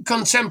 I mean,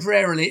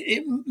 contemporarily,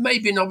 it may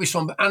be an obvious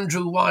one, but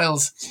Andrew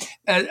Wiles,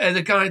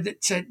 the guy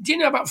that. Do you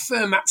know about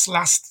Fermat's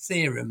last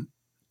theorem?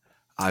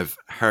 I've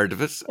heard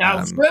of it.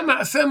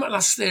 Fermat's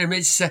last theorem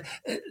is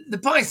the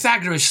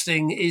Pythagoras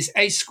thing is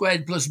a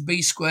squared plus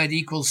b squared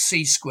equals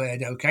c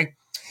squared. Okay,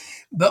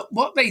 but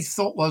what they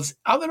thought was,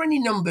 are there any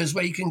numbers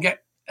where you can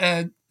get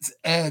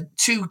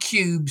 2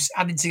 cubes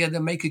added together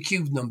make a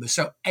cubed number?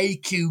 So a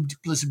cubed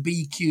plus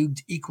b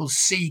cubed equals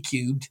c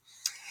cubed,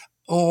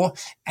 or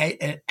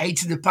a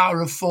to the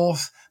power of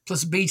 4th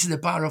plus b to the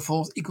power of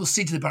 4th equals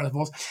c to the power of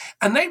 4th.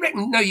 And they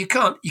reckon, no, you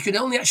can't. You can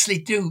only actually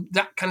do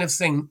that kind of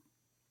thing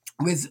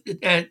with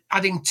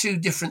adding 2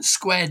 different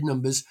squared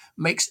numbers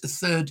makes a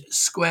 3rd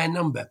square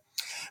number.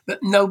 But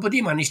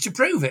nobody managed to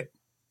prove it.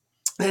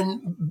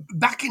 And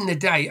back in the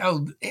day,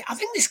 I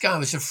think this guy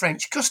was a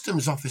French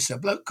customs officer, a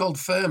bloke called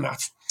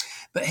Fermat.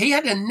 But he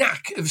had a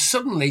knack of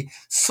suddenly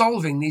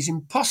solving these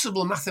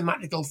impossible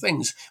mathematical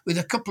things with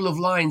a couple of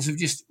lines of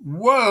just,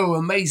 whoa,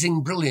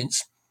 amazing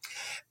brilliance.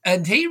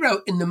 And he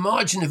wrote in the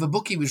margin of a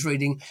book he was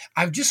reading,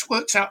 I've just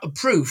worked out a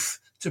proof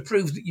to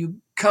prove that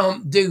you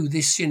can't do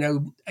this,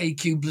 a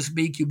cubed plus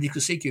b cubed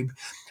equals c cubed.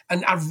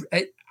 And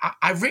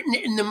I've written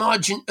it in the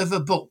margin of a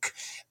book.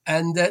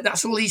 And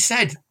that's all he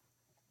said.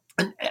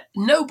 And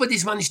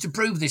nobody's managed to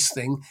prove this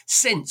thing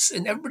since.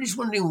 And everybody's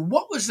wondering,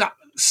 what was that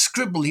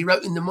scribble he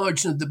wrote in the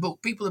margin of the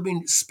book? People have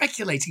been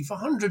speculating for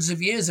hundreds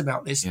of years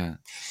about this. Yeah.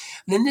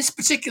 And in this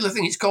particular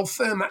thing, it's called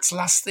Fermat's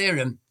last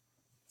theorem.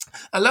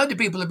 A load of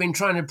people have been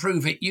trying to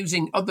prove it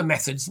using other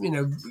methods,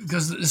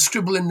 because the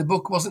scribble in the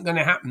book wasn't going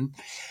to happen.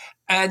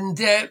 And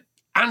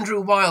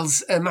Andrew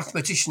Wiles, a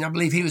mathematician, I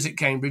believe he was at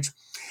Cambridge,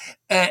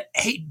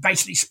 he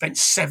basically spent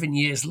 7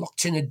 years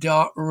locked in a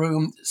dark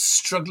room,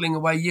 struggling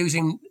away,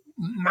 using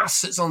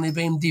maths that's only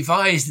been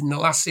devised in the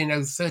last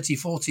 30,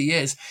 40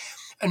 years.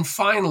 And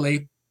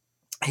finally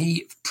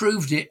he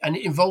proved it, and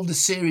it involved a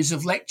series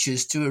of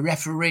lectures to a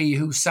referee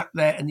who sat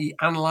there and he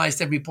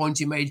analysed every point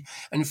he made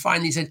and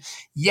finally said,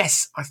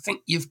 yes, I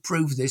think you've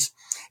proved this.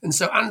 And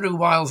so Andrew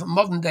Wiles,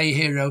 modern day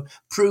hero,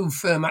 proved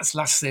Fermat's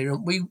last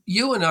theorem.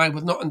 You and I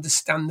would not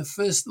understand the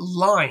first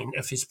line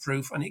of his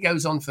proof, and it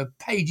goes on for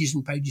pages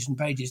and pages and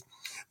pages.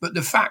 But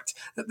the fact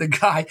that the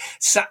guy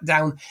sat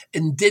down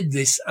and did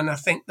this, and I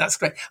think that's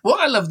great.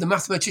 What I love, the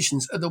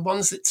mathematicians are the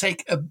ones that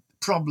take a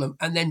problem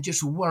and then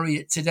just worry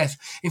it to death.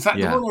 In fact,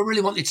 the Yeah. one I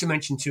really wanted to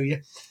mention to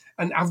you,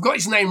 and I've got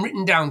his name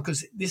written down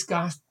because this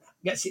guy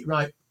gets it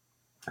right.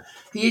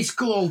 He is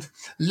called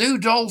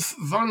Ludolf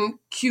von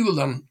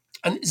Keulen,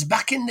 and it's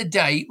back in the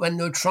day when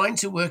they were trying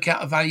to work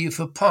out a value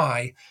for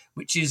pi,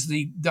 which is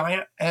the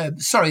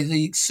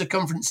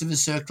circumference of a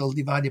circle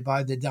divided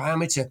by the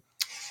diameter.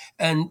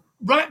 And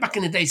right back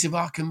in the days of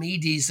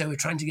Archimedes, they were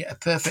trying to get a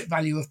perfect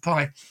value of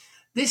pi.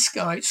 This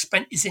guy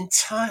spent his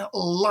entire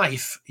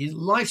life, his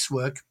life's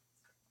work,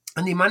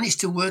 and he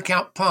managed to work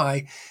out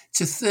pi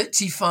to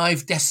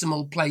 35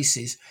 decimal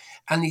places.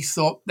 And he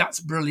thought, that's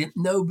brilliant.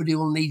 Nobody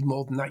will need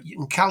more than that. You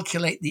can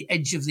calculate the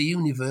edge of the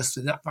universe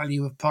with that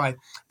value of pi.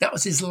 That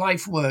was his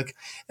life work.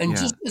 And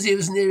just as he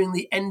was nearing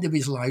the end of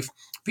his life,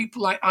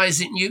 people like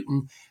Isaac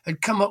Newton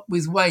had come up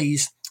with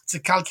ways to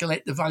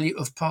calculate the value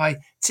of pi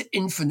to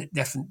infinite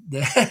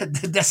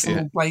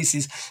decimal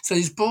places. So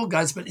this poor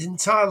guy spent his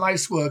entire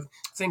life's work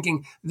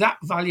thinking that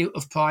value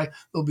of pi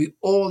will be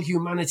all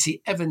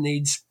humanity ever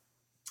needs.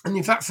 And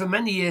in fact, for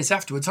many years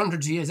afterwards,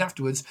 hundreds of years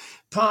afterwards,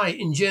 pi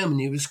in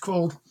Germany was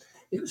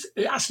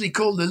actually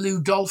called the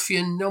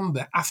Ludolfian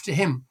number after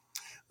him.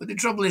 But the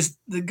trouble is,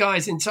 the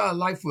guy's entire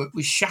life work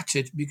was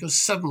shattered because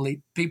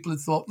suddenly people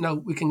had thought, no,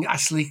 we can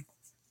actually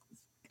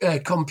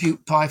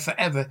compute pi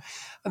forever.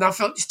 And I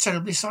felt just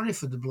terribly sorry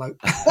for the bloke.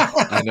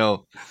 I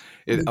know.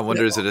 I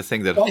wonder, is it a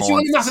thing that haunts? If you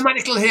want a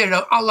mathematical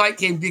hero, I like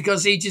him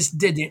because he just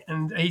did it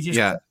and he just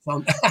kept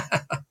on.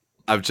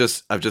 I've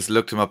just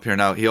looked him up here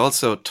now. He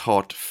also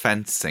taught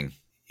fencing.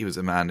 He was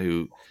a man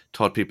who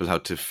taught people how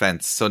to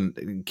fence. So,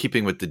 in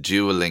keeping with the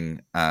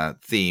dueling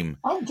theme,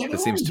 there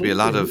seems to be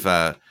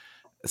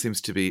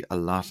a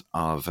lot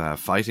of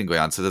fighting going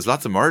on. So there's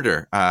lots of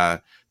murder. As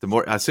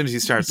soon as you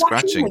start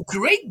scratching, in a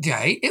Greek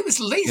day, it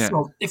was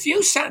lethal. Yeah. If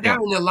you sat down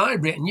in a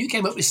library and you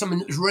came up with something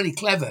that was really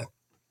clever,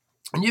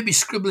 and you'd be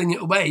scribbling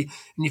it away,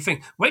 and you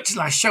think, wait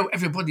till I show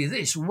everybody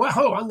this.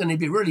 Whoa, I'm going to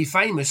be really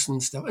famous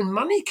and stuff. And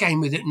money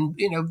came with it, and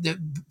the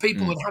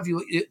people would have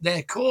you at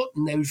their court,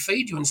 and they would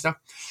feed you and stuff.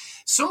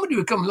 Somebody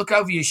would come look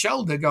over your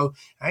shoulder, go,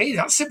 hey,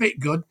 that's a bit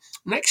good.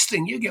 Next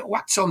thing, you get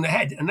whacked on the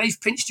head, and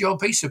they've pinched your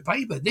piece of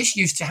paper. This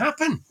used to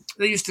happen.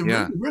 They used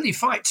to really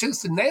fight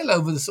tooth and nail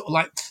over the sort of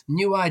like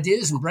new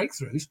ideas and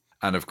breakthroughs.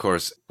 And of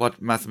course, what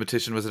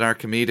mathematician was it?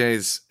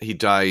 Archimedes. He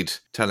died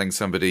telling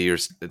somebody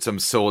some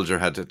soldier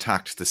had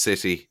attacked the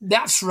city.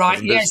 That's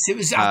right. Yes, it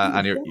was.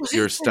 And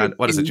you're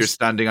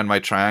standing on my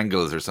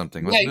triangles or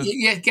something. Wasn't it?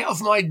 Yeah. Get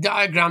off my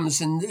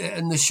diagrams, and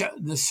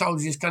the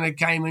soldiers kind of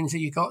came in and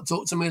said, you can't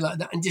talk to me like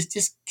that, and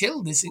just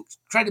killed this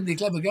incredibly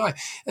clever guy.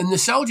 And the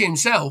soldier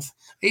himself,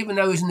 even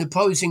though he was an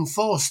opposing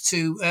force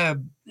to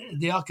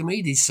the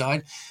Archimedes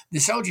side, the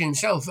soldier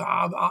himself,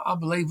 I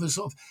believe, was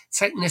sort of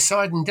taken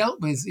aside and dealt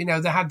with.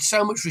 They had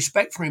so much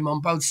respect for him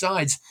on both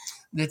sides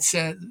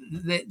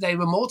that they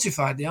were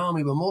mortified. The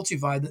army were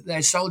mortified that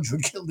their soldier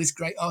had killed this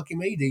great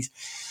Archimedes.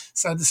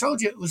 So the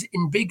soldier was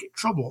in big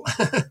trouble.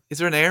 Is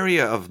there an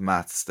area of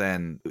maths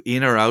then,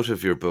 in or out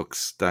of your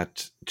books,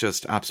 that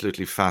just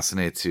absolutely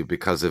fascinates you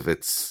because of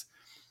its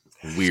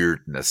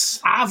weirdness?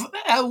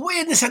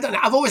 Weirdness, I don't know.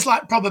 I've always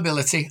liked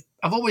probability.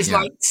 I've always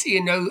liked,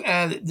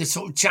 the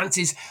sort of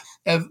chances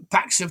of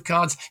packs of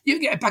cards. You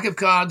get a pack of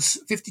cards,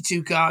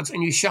 52 cards,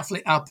 and you shuffle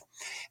it up,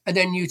 and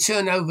then you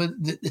turn over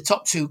the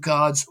top two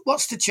cards.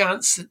 What's the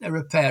chance that they're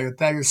a pair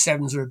of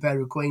sevens or a pair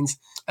of queens?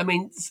 I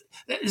mean,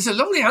 there's a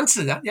lovely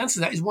answer to that. The answer to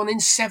that is 1 in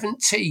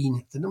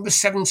 17. The number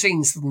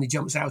 17 suddenly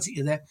jumps out at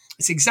you there.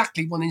 It's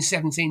exactly 1 in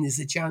 17 is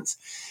the chance.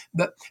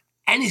 But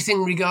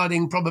anything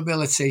regarding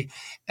probability,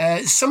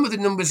 some of the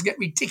numbers get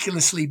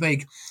ridiculously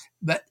big.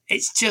 But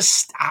it's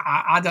just,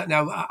 I don't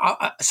know.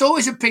 It's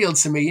always appealed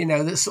to me,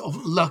 the sort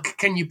of luck.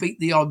 Can you beat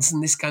the odds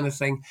and this kind of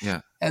thing?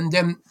 Yeah. And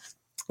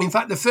in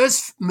fact, the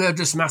first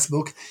Murderous Maths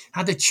book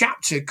had a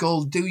chapter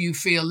called Do You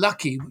Feel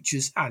Lucky, which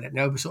is, I don't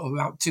know, sort of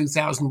about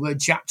 2,000-word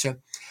chapter.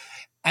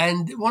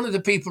 And one of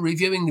the people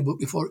reviewing the book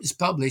before it was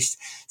published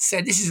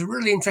said, this is a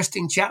really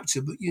interesting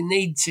chapter, but you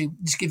need to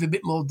just give a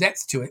bit more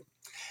depth to it.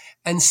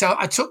 And so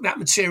I took that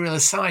material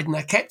aside and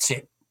I kept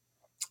it,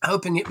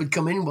 hoping it would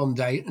come in one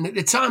day. And at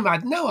the time, I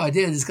had no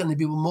idea there's going to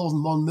be more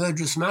than one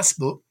Murderous Maths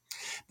book.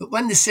 But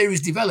when the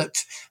series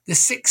developed, the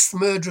 6th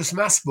Murderous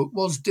Maths book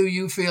was Do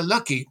You Feel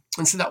Lucky?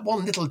 And so that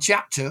one little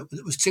chapter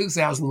that was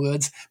 2,000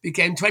 words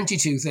became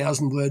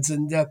 22,000 words.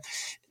 And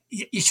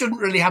you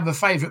shouldn't really have a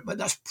favourite, but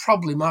that's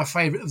probably my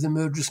favourite of the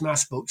Murderous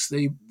Maths books,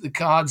 the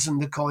cards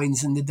and the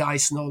coins and the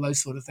dice and all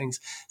those sort of things.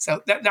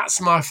 So that's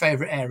my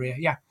favourite area,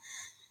 yeah.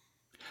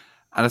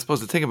 And I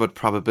suppose the thing about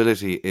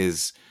probability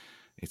is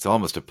it's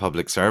almost a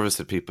public service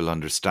that people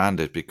understand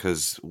it,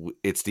 because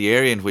it's the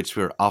area in which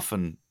we're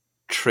often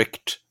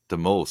tricked the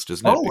most,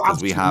 isn't it?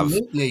 Because we have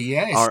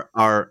yes.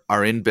 our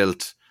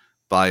inbuilt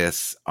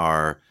bias,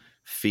 our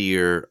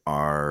fear,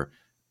 our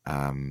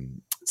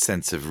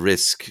sense of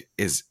risk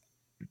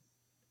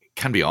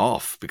can be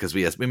off, because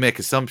we make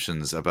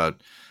assumptions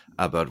about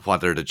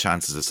what are the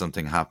chances of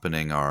something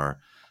happening, or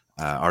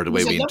or the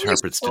way There's a we lovely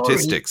interpret story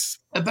statistics.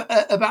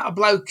 about a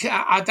bloke.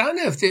 I don't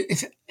know if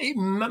it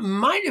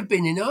might have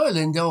been in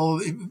Ireland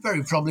or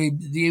very probably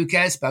the UK,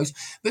 I suppose,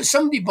 but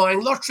somebody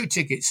buying lottery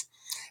tickets,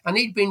 and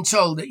he'd been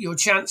told that your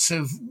chance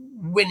of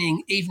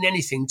winning even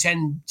anything,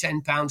 £10,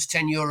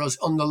 €10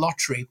 on the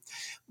lottery,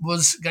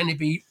 was going to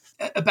be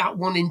about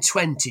 1 in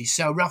 20.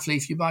 So roughly,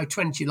 if you buy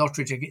 20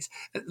 lottery tickets,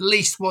 at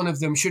least one of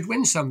them should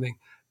win something.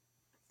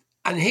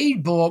 And he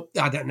bought,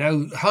 I don't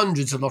know,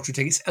 hundreds of lottery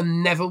tickets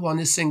and never won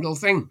a single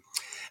thing.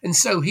 And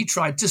so he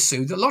tried to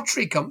sue the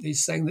lottery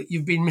companies, saying that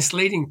you've been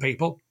misleading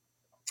people.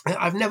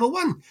 I've never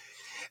won.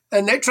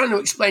 And they're trying to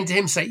explain to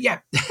him, say, yeah,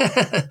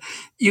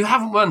 you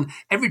haven't won.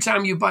 Every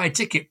time you buy a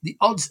ticket, the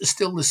odds are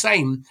still the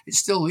same. It's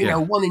still,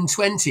 1 in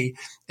 20.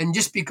 And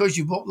just because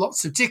you bought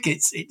lots of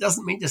tickets, it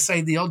doesn't mean to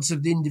say the odds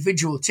of the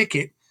individual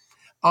ticket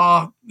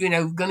are,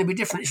 going to be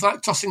different. It's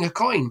like tossing a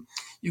coin.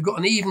 You've got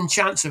an even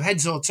chance of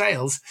heads or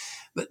tails.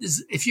 But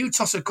if you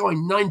toss a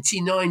coin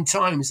 99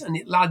 times and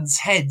it lands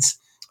heads,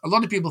 a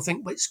lot of people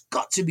think, well, it's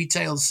got to be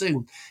tails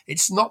soon.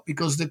 It's not,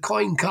 because the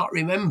coin can't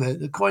remember.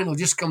 The coin will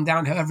just come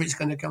down however it's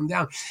going to come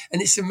down.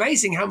 And it's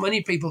amazing how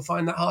many people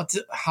find that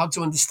hard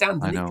to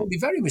understand. And it can be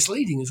very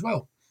misleading as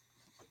well.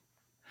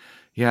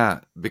 Yeah,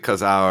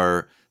 because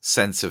our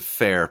sense of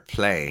fair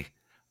play,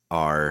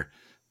 or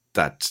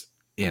that,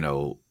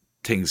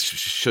 things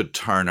should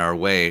turn our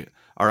way,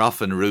 are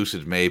often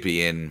rooted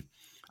maybe in,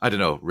 I don't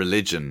know,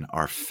 religion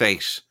or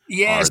fate,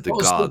 yes, or the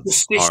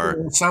gods,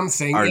 or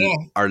something.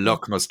 Our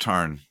luck must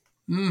turn.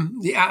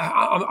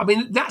 I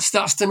mean, that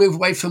starts to move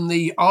away from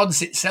the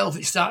odds itself.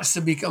 It starts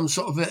to become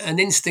sort of an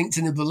instinct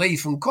and a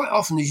belief, and quite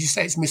often, as you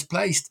say, it's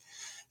misplaced.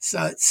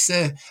 So it's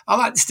I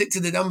like to stick to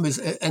the numbers.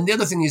 And the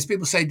other thing is,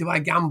 people say, do I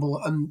gamble?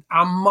 And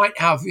I might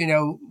have,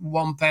 £1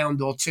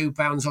 or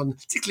 £2 on,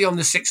 particularly on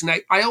the Six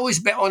Nations. I always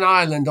bet on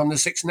Ireland on the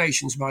Six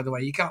Nations, by the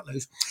way. You can't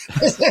lose.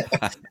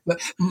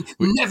 But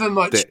never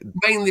much,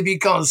 mainly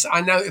because I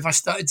know if I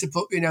started to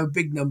put,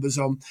 big numbers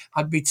on,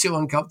 I'd be too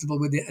uncomfortable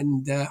with it,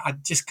 and I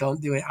just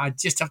can't do it. I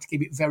just have to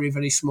keep it very,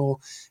 very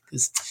small,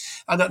 because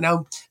I don't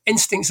know,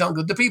 instincts aren't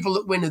good. The people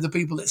that win are the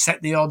people that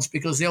set the odds,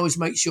 because they always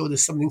make sure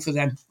there's something for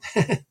them.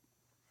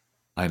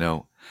 I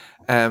know.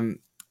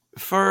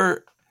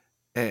 For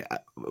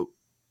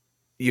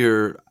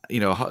you're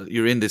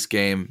in this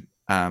game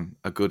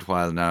a good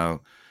while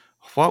now.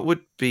 What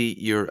would be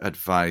your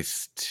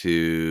advice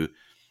to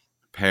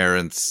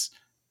parents,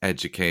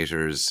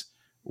 educators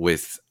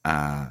with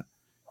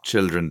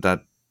children,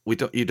 that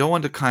you don't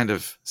want to kind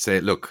of say,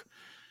 look,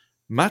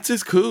 maths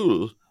is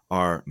cool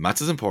or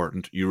maths is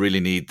important, you really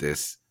need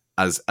this,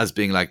 as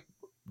being like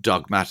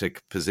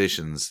dogmatic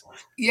positions.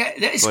 Yeah,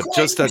 it's but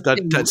just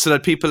that so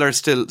that people are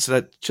still, so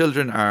that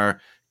children are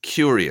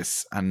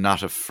curious and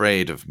not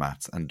afraid of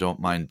maths and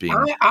don't mind being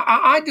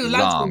I do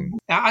wrong.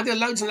 I do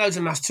loads and loads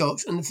of maths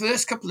talks, and the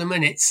first couple of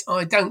minutes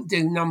I don't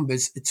do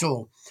numbers at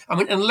all. I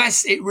mean,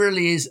 unless it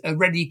really is a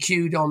ready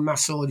queued on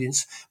maths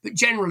audience, but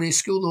generally a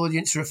school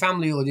audience or a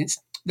family audience,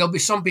 there'll be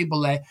some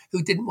people there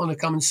who didn't want to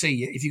come and see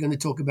you if you're going to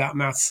talk about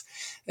maths.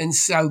 And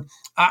so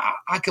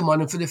I come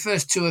on, and for the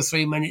first 2 or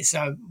 3 minutes,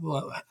 I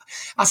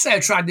say I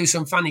try to do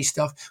some funny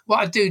stuff. What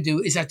I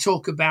do is I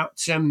talk about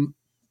the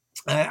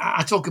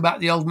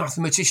old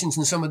mathematicians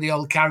and some of the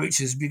old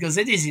characters, because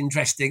it is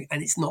interesting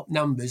and it's not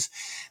numbers.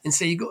 And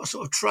so you've got to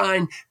sort of try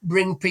and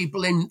bring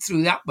people in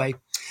through that way.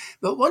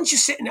 But once you're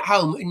sitting at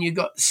home and you've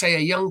got, say, a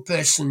young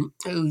person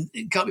who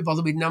can't be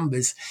bothered with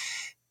numbers,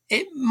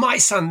 it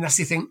might sound a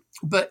nasty thing,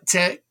 but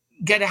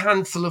get a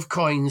handful of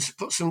coins,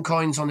 put some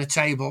coins on a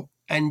table,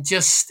 and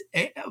just,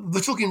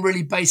 we're talking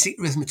really basic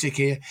arithmetic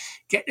here,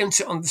 get them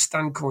to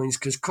understand coins,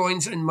 because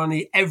coins and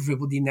money,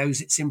 everybody knows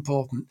it's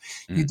important.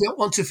 You don't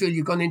want to feel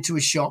you've gone into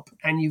a shop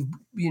and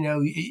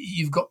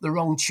you've got the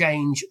wrong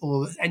change,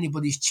 or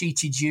anybody's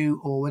cheated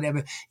you or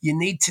whatever. You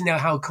need to know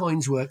how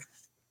coins work.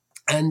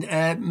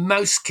 And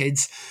most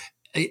kids,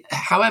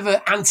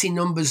 however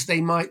anti-numbers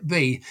they might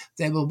be,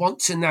 they will want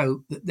to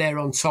know that they're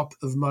on top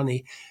of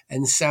money.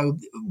 And so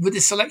with a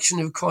selection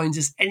of coins,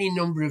 there's any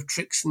number of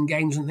tricks and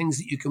games and things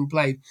that you can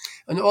play.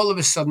 And all of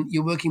a sudden,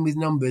 you're working with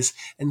numbers,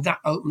 and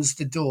that opens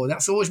the door.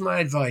 That's always my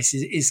advice,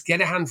 is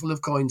get a handful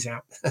of coins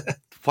out.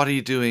 What are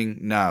you doing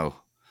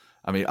now?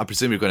 I mean, I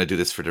presume you're going to do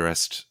this for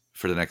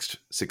the next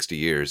 60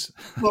 years.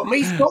 Well,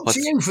 me talk to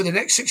you for the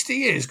next 60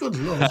 years. Good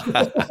Lord.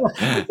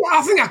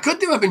 I think I could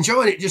do. I've been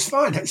enjoying it just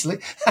fine, actually.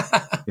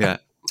 Yeah.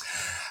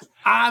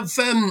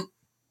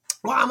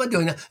 What am I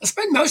doing? I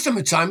spend most of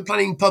my time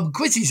planning pub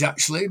quizzes,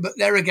 actually. But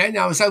there again,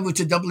 I was over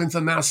to Dublin for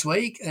Maths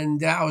Week,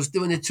 and I was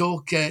doing a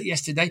talk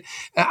yesterday.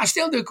 I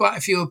still do quite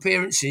a few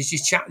appearances,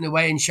 just chatting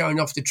away and showing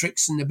off the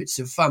tricks and the bits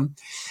of fun.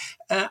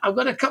 I've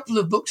got a couple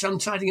of books I'm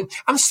tidying up.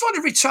 I'm sort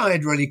of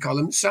retired, really,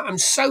 Colin, so I'm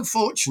so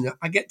fortunate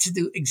I get to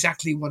do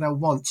exactly what I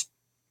want.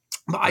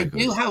 But I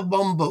do have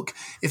one book.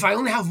 If I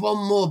only have one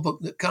more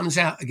book that comes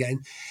out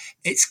again,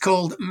 it's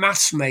called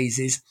Maths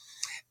Mazes.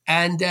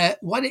 And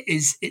what it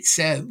is, it's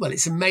a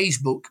maze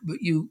book,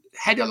 but you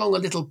head along a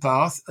little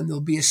path and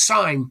there'll be a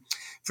sign.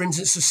 For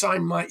instance, the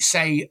sign might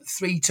say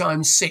 3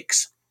 times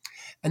 6.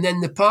 and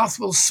then the path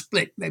will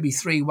split maybe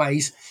 3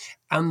 ways,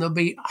 and there'll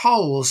be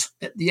holes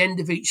at the end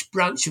of each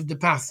branch of the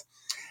path.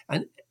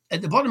 And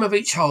at the bottom of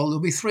each hole,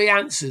 there'll be 3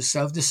 answers.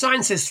 So if the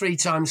sign says 3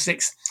 times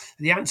 6,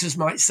 the answers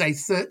might say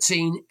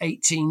 13,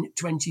 18,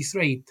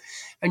 23.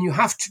 And you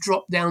have to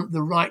drop down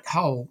the right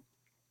hole.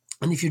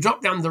 And if you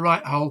drop down the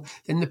right hole,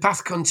 then the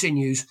path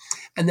continues.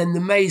 And then the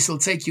maze will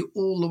take you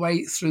all the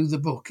way through the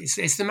book.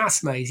 It's the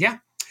maths maze, yeah?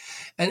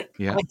 And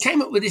I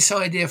came up with this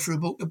idea for a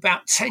book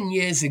about 10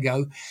 years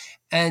ago.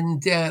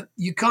 And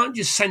you can't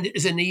just send it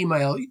as an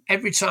email.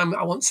 Every time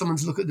I want someone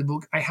to look at the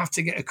book, I have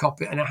to get a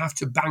copy and I have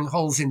to bang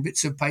holes in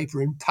bits of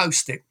paper and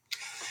post it.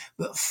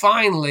 But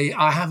finally,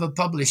 I have a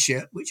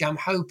publisher, which I'm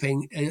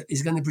hoping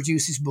is going to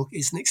produce this book.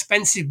 It's an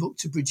expensive book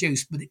to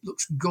produce, but it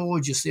looks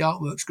gorgeous. The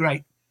artwork's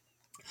great.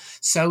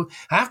 So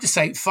I have to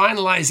say,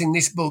 finalising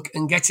this book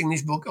and getting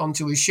this book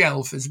onto a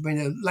shelf has been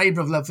a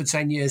labour of love for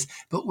 10 years,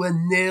 but we're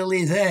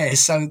nearly there.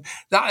 So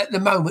that at the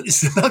moment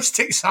is the most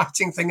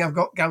exciting thing I've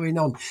got going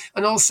on.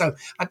 And also,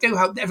 I do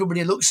hope that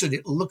everybody looks at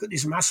it, will look at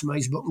this Maths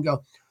Maze book and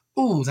go,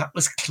 oh, that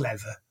was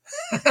clever.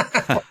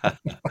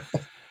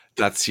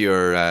 That's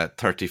your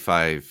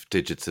 35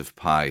 digits of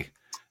pi.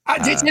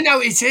 Did you know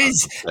it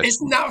is?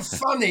 Isn't that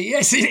funny?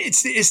 Yes,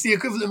 it's the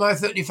equivalent of my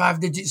 35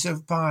 digits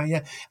of pi.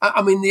 Yeah,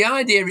 I mean, the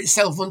idea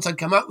itself, once I'd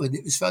come up with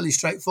it, was fairly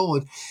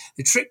straightforward.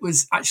 The trick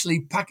was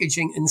actually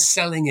packaging and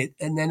selling it.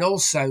 And then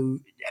also,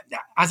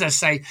 as I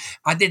say,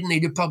 I didn't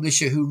need a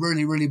publisher who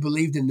really, really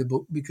believed in the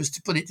book, because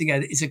to put it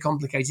together is a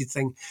complicated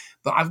thing.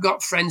 But I've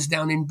got friends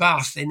down in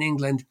Bath in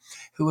England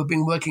who have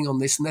been working on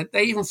this, and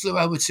they even flew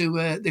over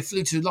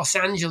to Los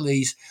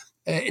Angeles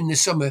in the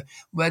summer,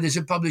 where there's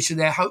a publisher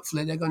there.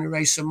 Hopefully they're going to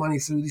raise some money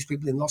through these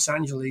people in Los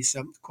Angeles.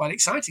 Quite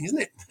exciting,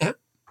 isn't it?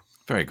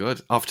 Very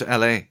good. Off to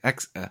LA,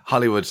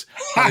 Hollywood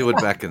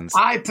beckons.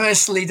 I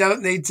personally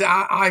don't need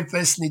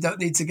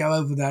to go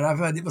over there. I've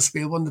heard it must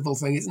be a wonderful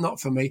thing. It's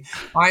not for me.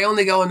 I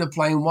only go on a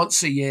plane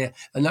once a year,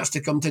 and that's to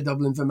come to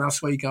Dublin for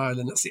Maths Week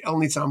Ireland. That's the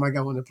only time I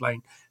go on a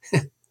plane.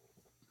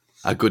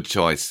 A good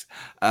choice.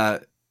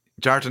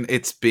 Jartan,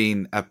 it's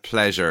been a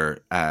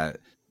pleasure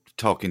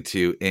talking to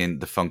you in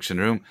the function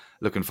room.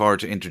 Looking forward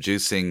to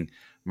introducing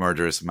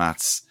Murderous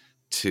Maths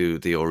to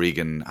the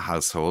O'Regan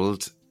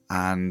household.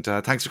 And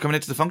thanks for coming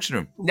into the function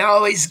room.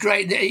 No, it's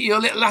great. Your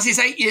little lass is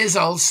 8 years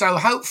old, so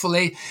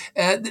hopefully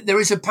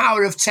there is a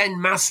power of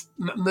 10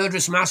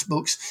 Murderous Maths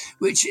books,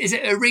 which is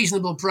at a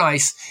reasonable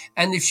price.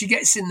 And if she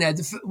gets in there,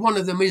 one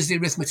of them is the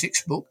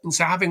arithmetics book. And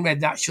so having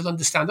read that, she'll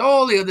understand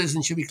all the others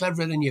and she'll be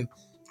cleverer than you.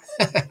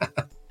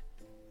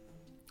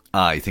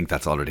 I think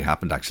that's already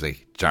happened,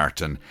 actually,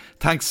 Jartan.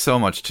 Thanks so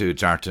much to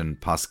Jartan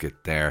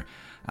Poskitt there,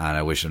 and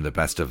I wish him the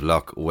best of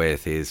luck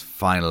with his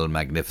final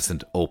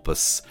magnificent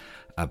opus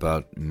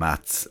about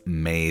maths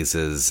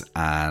mazes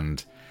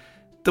and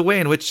the way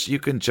in which you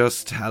can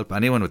just help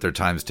anyone with their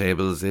times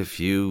tables if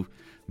you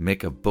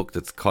make a book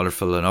that's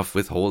colourful enough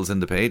with holes in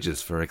the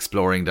pages for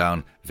exploring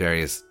down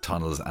various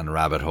tunnels and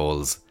rabbit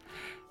holes.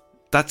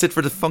 That's it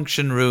for the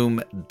function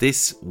room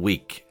this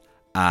week.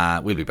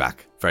 We'll be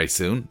back very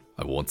soon.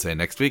 I won't say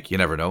next week, you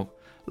never know.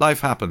 Life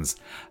happens.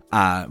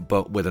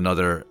 But with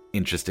another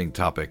interesting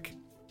topic.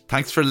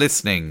 Thanks for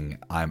listening.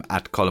 I'm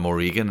at Colm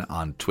O'Regan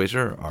on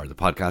Twitter, or the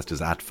podcast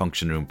is at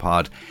Function Room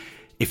Pod.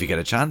 If you get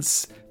a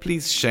chance,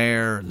 please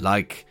share,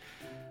 like,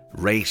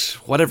 rate,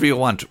 whatever you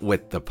want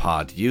with the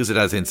pod. Use it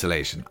as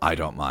insulation. I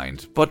don't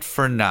mind. But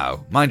for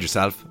now, mind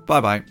yourself.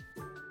 Bye-bye.